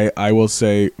 I will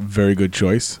say very good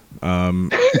choice.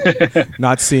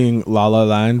 Not seeing La La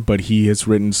Land, but he has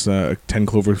written 10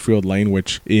 Cloverfield Lane,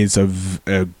 which is a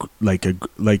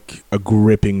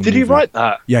gripping. Did movie. he write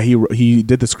that? Yeah, he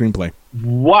did the screenplay.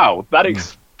 Wow,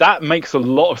 that makes a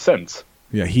lot of sense.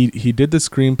 Yeah, he did the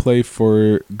screenplay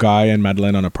for Guy and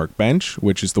Madeline on a Park Bench,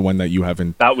 which is the one that you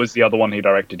haven't. That was the other one he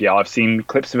directed. Yeah, I've seen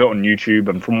clips of it on YouTube,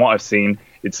 and from what I've seen,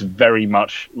 it's very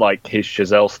much like his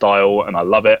Chazelle style, and I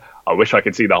love it. I wish I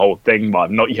could see the whole thing, but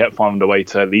I've not yet found a way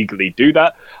to legally do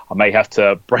that. I may have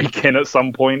to break in at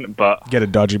some point, but get a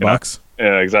dodgy box.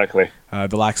 Yeah, exactly.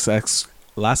 The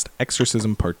Last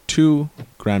Exorcism Part 2,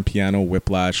 Grand Piano,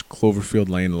 Whiplash, Cloverfield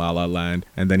Lane, La La Land,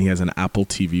 and then he has an Apple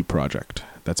TV project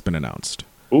that's been announced.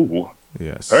 Ooh.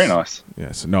 Yes. Very nice.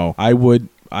 Yes. No, I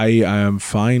am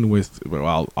fine with,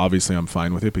 well, obviously I'm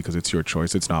fine with it because it's your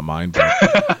choice. It's not mine. But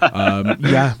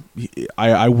yeah,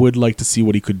 I would like to see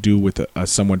what he could do with a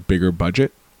somewhat bigger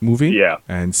budget movie. Yeah.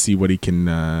 And see what he can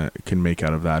make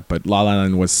out of that. But La La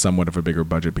Land was somewhat of a bigger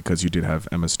budget because you did have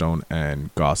Emma Stone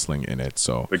and Gosling in it.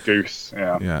 So the Goose.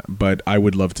 Yeah. Yeah. But I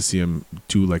would love to see him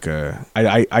do like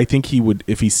I think he would,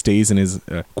 if he stays in his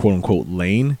quote unquote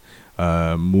lane,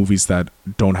 movies that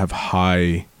don't have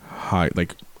high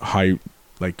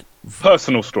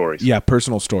personal stories. Yeah,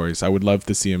 personal stories. I would love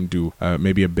to see him do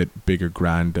maybe a bit bigger,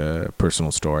 grand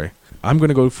personal story. I'm going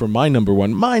to go for my number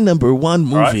one. My number one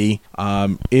movie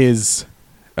is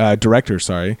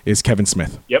Kevin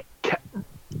Smith. Yep.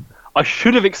 I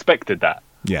should have expected that.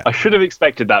 Yeah. I should have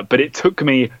expected that, but it took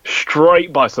me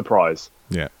straight by surprise.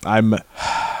 Yeah.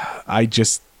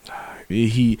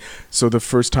 So the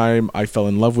first time I fell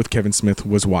in love with Kevin Smith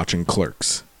was watching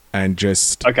Clerks. And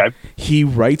just, he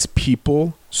writes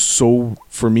people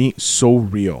for me, so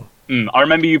real. I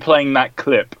remember you playing that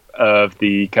clip of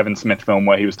the Kevin Smith film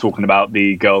where he was talking about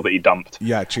the girl that he dumped.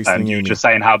 Yeah, Chasing And you Amy. were just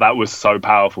saying how that was so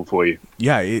powerful for you.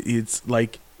 Yeah, it's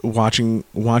like watching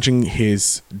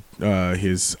his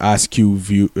Ask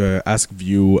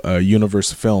View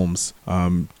universe films.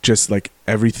 Just like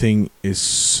everything is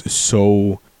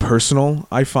so personal,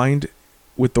 I find,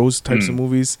 with those types of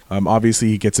movies. Obviously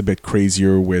he gets a bit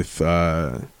crazier with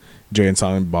Jay and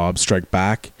Silent Bob Strike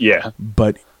Back. Yeah.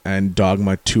 And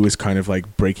Dogma 2 is kind of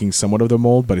like breaking somewhat of the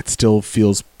mold, but it still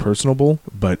feels personable.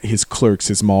 But his Clerks,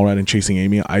 his Mallrat, and Chasing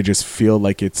Amy, I just feel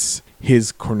like it's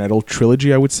his Cornetto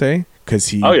trilogy, I would say.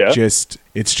 Because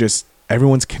it's just,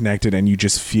 everyone's connected and you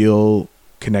just feel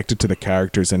connected to the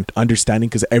characters and understanding,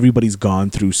 because everybody's gone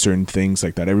through certain things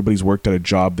like that. Everybody's worked at a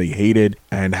job they hated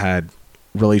and had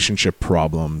relationship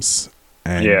problems.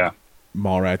 And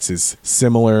Mallrats is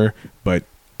similar, but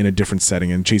in a different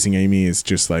setting, and Chasing Amy is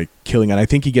just like killing. And I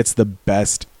think he gets the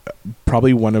best,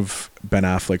 probably one of Ben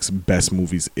Affleck's best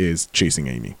movies is Chasing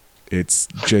Amy. It's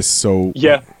just so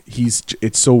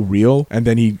it's so real, and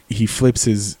then he flips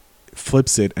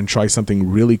it and tries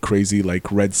something really crazy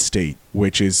like Red State,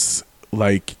 which is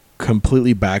like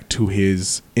completely back to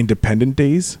his independent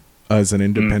days as an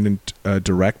independent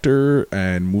director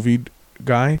and movie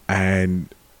guy, and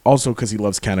also because he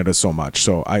loves Canada so much,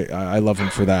 so I love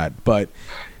him for that. But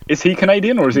is he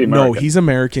Canadian or is he American? No, he's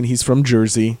American. He's from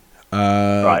Jersey.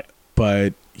 Right.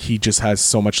 But he just has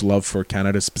so much love for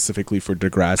Canada, specifically for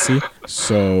Degrassi.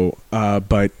 So,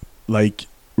 but like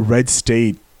Red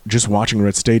State, just watching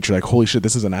Red State, you're like, holy shit,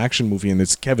 this is an action movie, and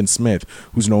it's Kevin Smith,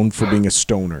 who's known for being a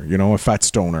stoner, a fat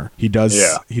stoner. He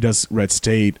does Red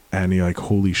State, and you're like,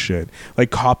 holy shit. Like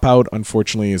Cop Out,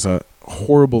 unfortunately, is a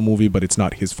horrible movie, but it's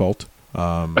not his fault.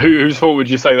 Whose fault would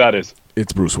you say that is?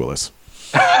 It's Bruce Willis.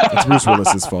 It's Bruce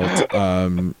Willis's fault.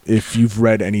 If you've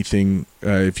read anything,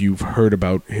 if you've heard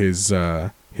about his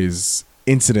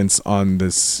incidents on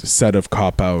this set of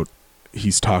Cop Out,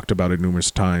 he's talked about it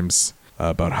numerous times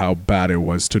about how bad it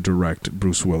was to direct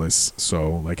Bruce Willis.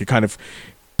 So like it kind of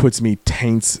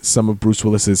taints some of Bruce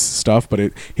Willis's stuff,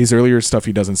 but his earlier stuff,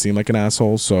 he doesn't seem like an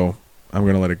asshole. So I'm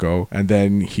gonna let it go. And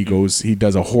then he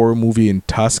does a horror movie in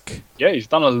Tusk. Yeah, he's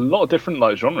done a lot of different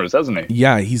genres, hasn't he?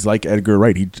 Yeah, he's like Edgar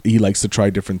Wright. He likes to try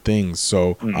different things.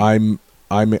 So I'm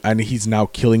and he's now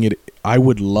killing it. I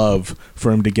would love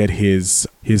for him to get his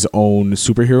own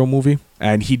superhero movie,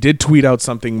 and he did tweet out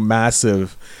something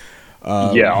massive.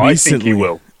 Recently. I think he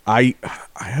will. I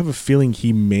have a feeling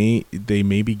they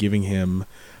may be giving him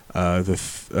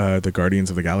the Guardians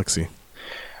of the Galaxy.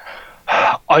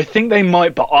 I think they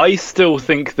might, but I still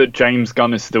think that James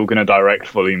Gunn is still going to direct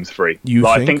Volumes 3. You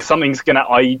like, think? I think something's going to...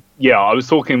 I was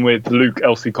talking with Luke,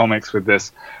 LC Comics, with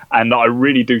this, and I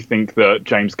really do think that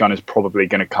James Gunn is probably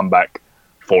going to come back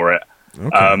for it.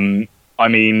 Okay. I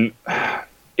mean,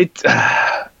 it's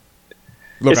a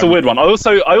weird one. I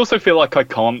also feel like I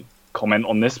can't comment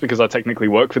on this because I technically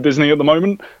work for Disney at the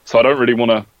moment, so I don't really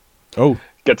want to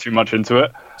get too much into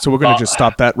it. So we're going to just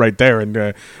stop that right there and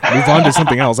move on to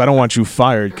something else. I don't want you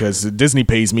fired because Disney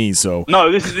pays me. So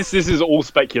no, this is all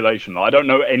speculation. I don't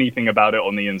know anything about it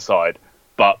on the inside,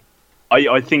 but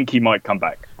I think he might come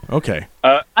back. Okay.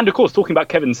 And of course, talking about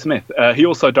Kevin Smith, he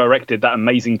also directed that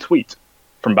amazing tweet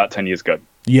from about 10 years ago.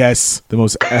 Yes, the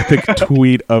most epic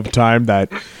tweet of time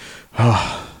that...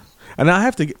 and I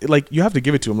have to, you have to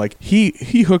give it to him. Like,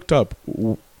 he hooked up,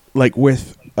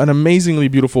 with an amazingly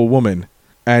beautiful woman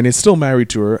and is still married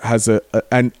to her, has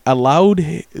not allowed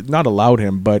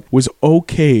him, but was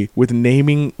okay with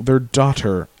naming their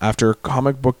daughter after a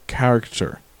comic book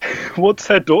character. What's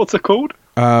her daughter called?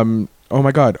 Oh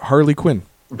my God, Harley Quinn.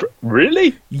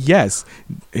 Really? Yes.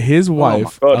 His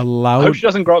wife allowed... I hope she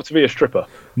doesn't grow up to be a stripper.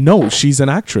 No, she's an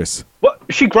actress. What?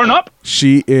 Is she grown up?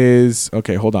 She is...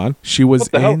 Okay, hold on. She was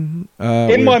in...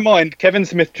 in my mind, Kevin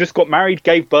Smith just got married,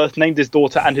 gave birth, named his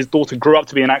daughter, and his daughter grew up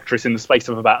to be an actress in the space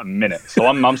of about a minute. So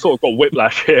I'm sort of got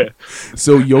whiplash here.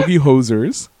 So Yogi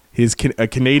Hosers, a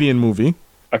Canadian movie.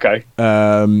 Okay.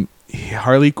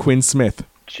 Harley Quinn Smith.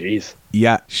 Jeez.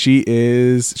 Yeah,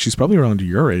 she's probably around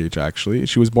your age, actually.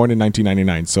 She was born in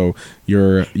 1999, so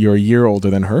you're a year older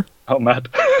than her. Oh, mad.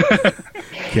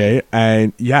 Okay,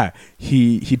 and yeah,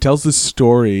 he tells this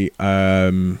story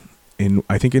I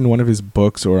think in one of his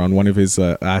books or on one of his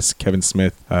Ask Kevin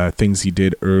Smith things he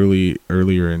did earlier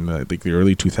in the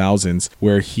early 2000s,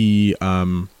 where he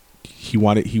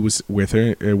was with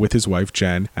his wife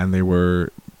Jen, and they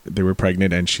were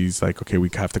pregnant, and she's like, okay, we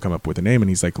have to come up with a name. And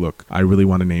he's like, look, I really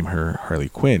want to name her Harley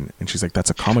Quinn. And she's like, that's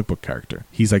a comic book character.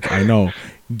 He's like, I know.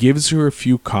 Gives her a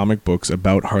few comic books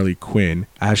about Harley Quinn.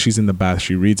 As she's in the bath,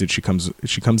 she reads it. She comes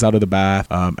out of the bath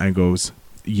and goes,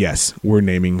 yes, we're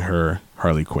naming her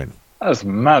Harley Quinn. That's a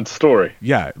mad story.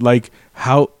 Yeah,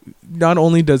 how not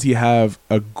only does he have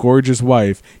a gorgeous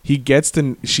wife,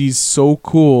 she's so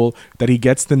cool that he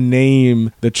gets to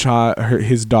name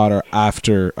his daughter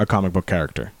after a comic book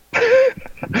character.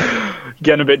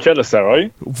 Getting a bit jealous there, are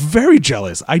you? Very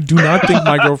jealous. I do not think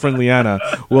my girlfriend Liana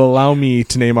will allow me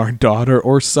to name our daughter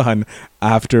or son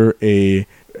after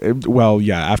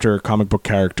after a comic book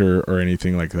character or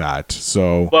anything like that.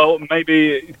 So, well,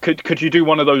 maybe could you do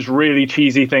one of those really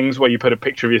cheesy things where you put a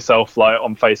picture of yourself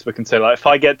on Facebook and say if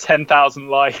I get 10,000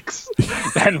 likes,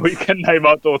 then we can name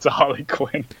our daughter Harley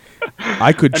Quinn.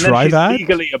 I could try that.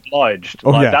 Legally obliged.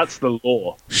 Oh, yeah. That's the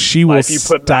law. She will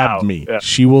stab me. Yeah.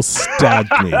 She will stab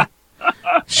me.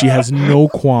 She has no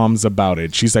qualms about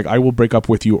it. She's like, I will break up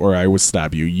with you or I will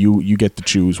stab you. You get to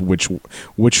choose which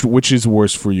is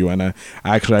worse for you. And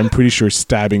actually, I'm pretty sure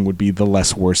stabbing would be the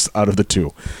less worse out of the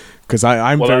two. Because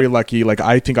I'm very lucky.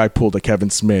 I think I pulled a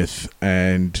Kevin Smith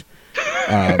and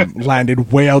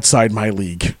landed way outside my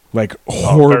league.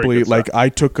 Horribly. I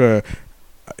took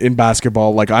in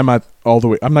basketball, I'm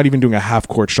not even doing a half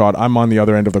court shot. I'm on the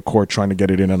other end of the court trying to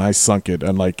get it in, and I sunk it,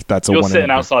 and that's a You're one. You're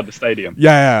sitting outside the stadium.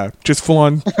 Yeah, just full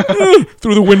on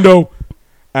through the window,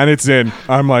 and it's in.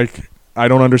 I'm like, I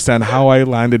don't understand how I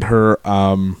landed her,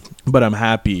 but I'm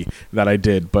happy that I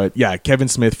did. But yeah, Kevin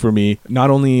Smith for me,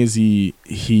 not only is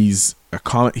he's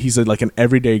an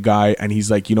everyday guy, and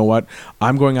he's like, you know what,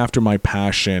 I'm going after my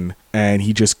passion. And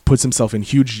he just puts himself in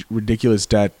huge, ridiculous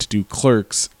debt to do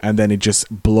Clerks, and then it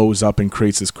just blows up and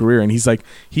creates his career. And he's like,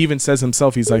 he even says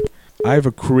himself, he's like, I have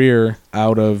a career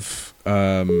out of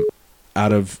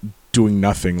doing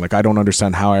nothing. I don't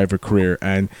understand how I have a career.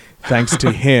 And thanks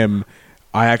to him,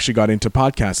 I actually got into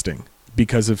podcasting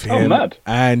because of him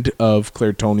and of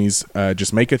Claire Tony's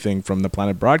Just Make a Thing from the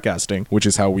Planet Broadcasting, which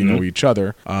is how we know each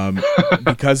other.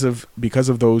 Because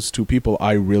of those two people,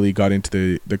 I really got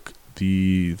into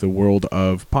the world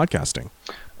of podcasting.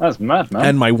 That's mad, man.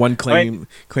 And my one claim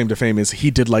to fame is he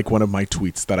did one of my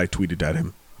tweets that I tweeted at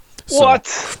him.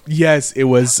 What? Yes, it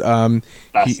was.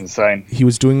 That's insane. He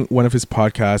was doing one of his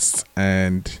podcasts,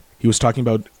 and he was talking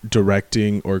about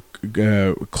directing or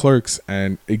Clerks,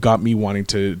 and it got me wanting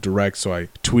to direct. So I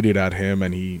tweeted at him,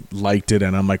 and he liked it,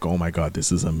 and I'm like, oh my god,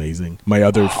 this is amazing. My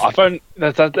other, I find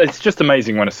it's just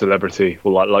amazing when a celebrity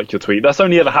will like your tweet. That's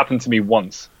only ever happened to me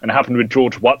once, and it happened with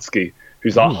George Watsky,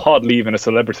 who's like hardly even a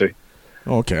celebrity.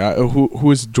 Okay,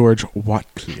 who is George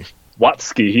Watley?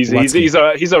 Watsky.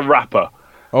 He's a rapper.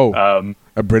 Oh,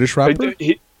 a British rapper?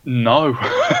 No,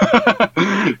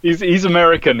 he's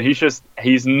American.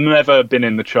 He's never been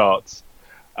in the charts.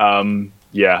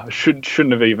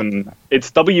 Shouldn't have even.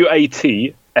 It's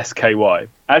Watsky.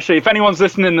 Actually, if anyone's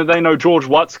listening and they know George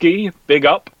Watsky, big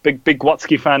up, big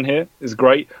Watsky fan here is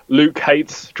great. Luke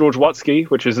hates George Watsky,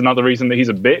 which is another reason that he's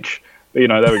a bitch. But,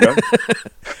 there we go.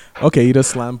 Okay, he does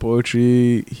slam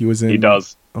poetry. He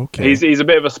does. Okay, he's a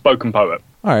bit of a spoken poet.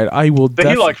 All right, I will. But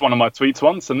he liked one of my tweets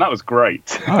once, and that was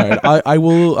great. All right, I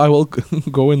will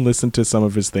go and listen to some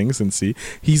of his things and see.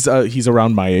 He's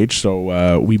around my age,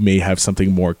 so we may have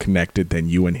something more connected than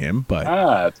you and him.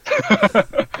 But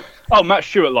Matt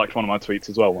Stewart liked one of my tweets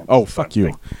as well once. Oh, fuck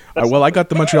you. Well, I got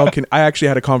the Montreal. I actually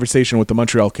had a conversation with the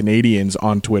Montreal Canadiens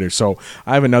on Twitter, so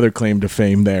I have another claim to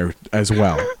fame there as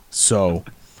well. So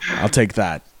I'll take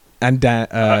that. And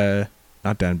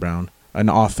not Dan Brown, an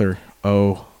author.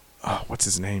 Oh, what's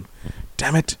his name?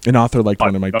 Damn it! An author liked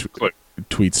one of my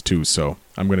tweets too, so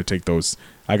I'm gonna take those.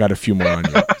 I got a few more on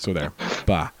you, so there.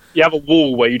 Bah. You have a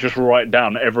wall where you just write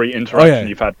down every interaction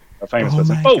you've had with a famous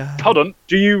person. Hold on.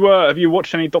 Do you have you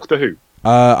watched any Doctor Who?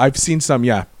 I've seen some.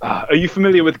 Yeah. Are you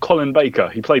familiar with Colin Baker?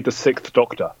 He played the Sixth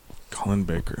Doctor. Colin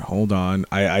Baker. Hold on.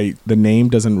 The name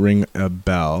doesn't ring a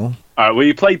bell. Well,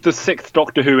 he played the Sixth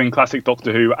Doctor Who in classic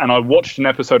Doctor Who, and I watched an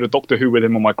episode of Doctor Who with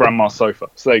him on my grandma's sofa.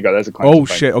 So there you go. There's a claim. Oh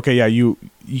shit. Okay, yeah.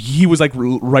 He was like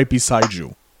right beside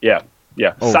you. Yeah.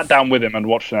 Sat down with him and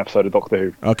watched an episode of Doctor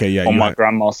Who. Okay, yeah. On my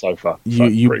grandma's sofa. So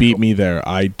you beat me there.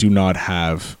 I do not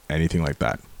have anything like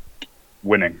that.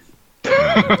 Winning.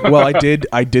 Well,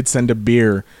 I did send a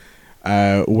beer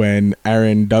when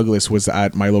Aaron Douglas was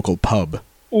at my local pub.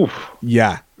 Oof.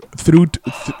 Yeah.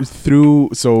 Through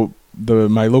so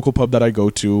my local pub that I go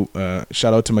to,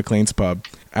 shout out to McLean's Pub.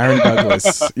 Aaron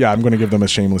Douglas, yeah, I'm going to give them a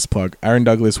shameless plug. Aaron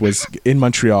Douglas was in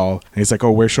Montreal, and he's like,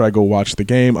 oh, where should I go watch the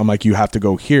game? I'm like, you have to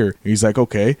go here. He's like,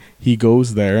 okay. He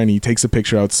goes there, and he takes a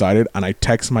picture outside it, and I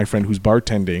text my friend who's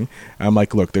bartending. I'm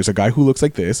like, look, there's a guy who looks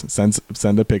like this.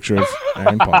 Send a picture of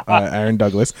Aaron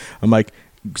Douglas. I'm like,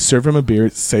 serve him a beer,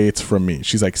 say it's from me.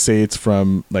 She's like, say it's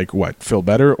from, like, what, Phil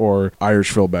Better or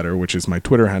Irish Phil Better, which is my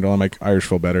Twitter handle. I'm like, Irish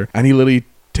Phil Better. And he literally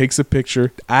takes a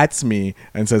picture, @s me,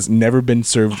 and says, never been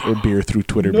served a beer through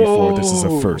Twitter before. This is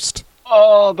a first.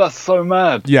 Oh, that's so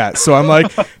mad. Yeah, so I'm like,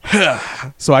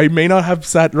 so I may not have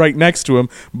sat right next to him,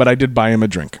 but I did buy him a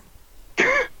drink.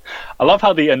 I love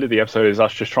how the end of the episode is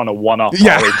us just trying to one-up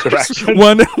our interaction.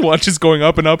 one just going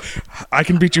up and up. I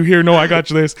can beat you here. No, I got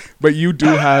you this. But you do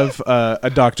have a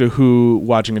Doctor Who,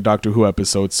 watching a Doctor Who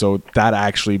episode, so that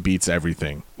actually beats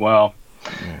everything. Well,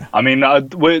 yeah. I mean, I'll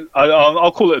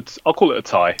call it a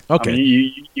tie. Okay. I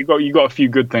mean, you got a few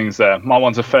good things there. My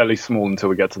ones are fairly small until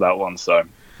we get to that one. So.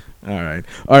 All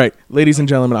right, ladies and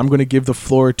gentlemen, I'm going to give the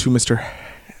floor to Mr.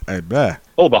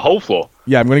 Oh, the whole floor.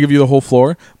 Yeah, I'm going to give you the whole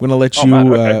floor. I'm going to let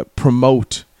you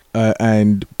promote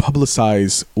and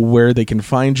publicize where they can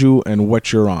find you and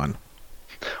what you're on.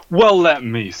 Well, let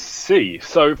me see.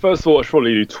 So first of all, I should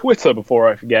probably do Twitter before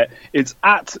I forget. It's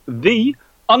 @the_RLOE,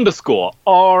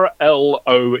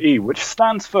 which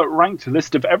stands for Ranked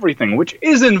List of Everything, which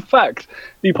is in fact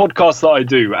the podcast that I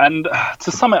do. And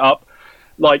to sum it up,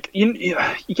 like you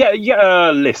get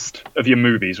a list of your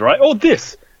movies, right? Or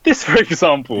this, for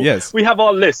example. Yes. We have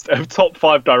our list of top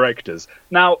 5 directors.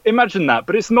 Now, imagine that,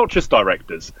 but it's not just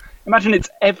directors. Imagine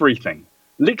it's everything.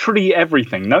 Literally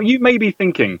everything. Now, you may be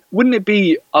thinking, wouldn't it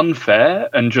be unfair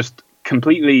and just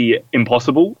completely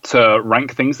impossible to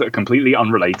rank things that are completely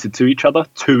unrelated to each other?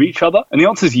 And the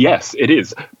answer is yes, it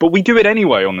is. But we do it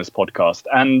anyway on this podcast.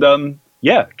 And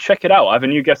check it out. I have a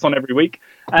new guest on every week.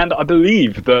 And I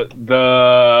believe that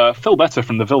the Phil Better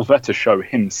from the Phil Better Show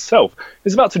himself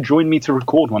is about to join me to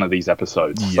record one of these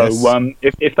episodes. Yes. So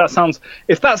if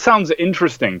that sounds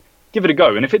interesting, give it a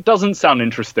go. And if it doesn't sound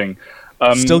interesting,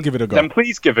 still give it a go. Then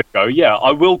please give it a go. Yeah,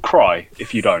 I will cry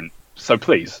if you don't. So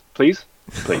please.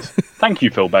 Thank you,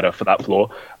 Phil Better, for that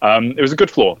floor. It was a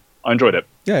good floor. I enjoyed it.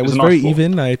 Yeah, it was very nice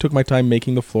even. I took my time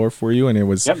making the floor for you, and it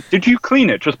was... Yep. Did you clean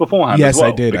it just beforehand? Yes, as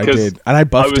well? I did. And I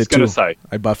buffed it, too.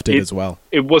 I buffed it as well.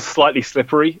 It was slightly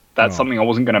slippery. That's something I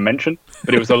wasn't going to mention,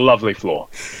 but it was a lovely floor.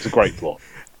 It's a great floor.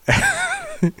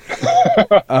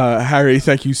 Harry,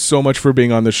 thank you so much for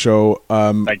being on the show.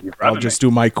 Thank you for having I'll just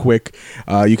do my quick.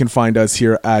 You can find us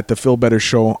here at The Phil Better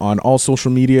Show on all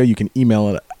social media. You can email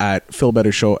it at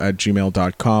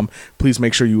philbettershow@gmail.com. Please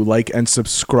make sure you like and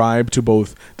subscribe to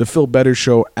both The Phil Better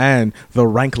Show and the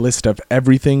rank list of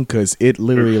everything, because it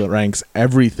literally ranks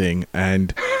everything.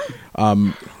 And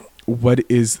what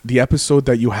is the episode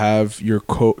that you have your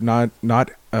not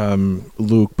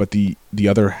Luke, but the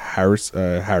other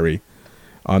Harry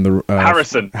on the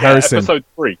Harrison. Harrison. Yeah, episode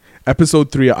 3.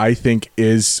 Episode 3, I think,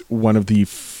 is one of the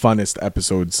funnest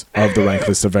episodes of the rank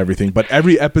list of everything. But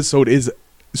every episode is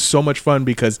so much fun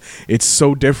because it's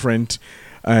so different,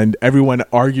 and everyone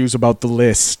argues about the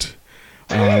list.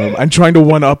 And trying to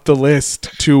one up the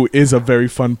list too is a very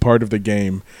fun part of the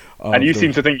game. And you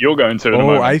seem to think you're going to. At the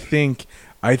moment. I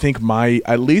think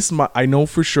I know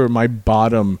for sure my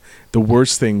bottom, the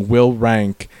worst thing, will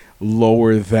rank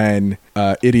lower than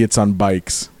Idiots on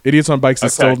Bikes. Idiots on Bikes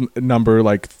is still number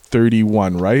like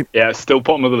 31, right? Yeah, it's still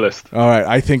bottom of the list. All right,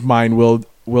 I think mine will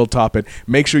top it.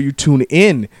 Make sure you tune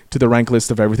in to the rank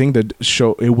list of everything. The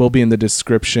show, it will be in the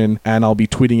description, and I'll be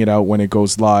tweeting it out when it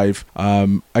goes live.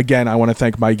 Again, I want to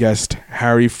thank my guest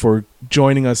Harry for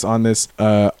joining us on this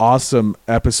awesome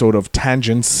episode of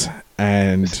Tangents.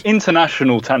 And it's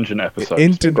international tangent episode.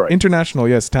 International,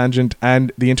 yes, Tangent,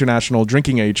 and the International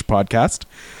Drinking Age podcast.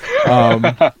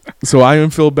 So I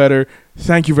am Phil Better.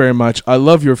 Thank you very much. I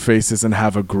love your faces, and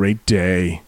have a great day.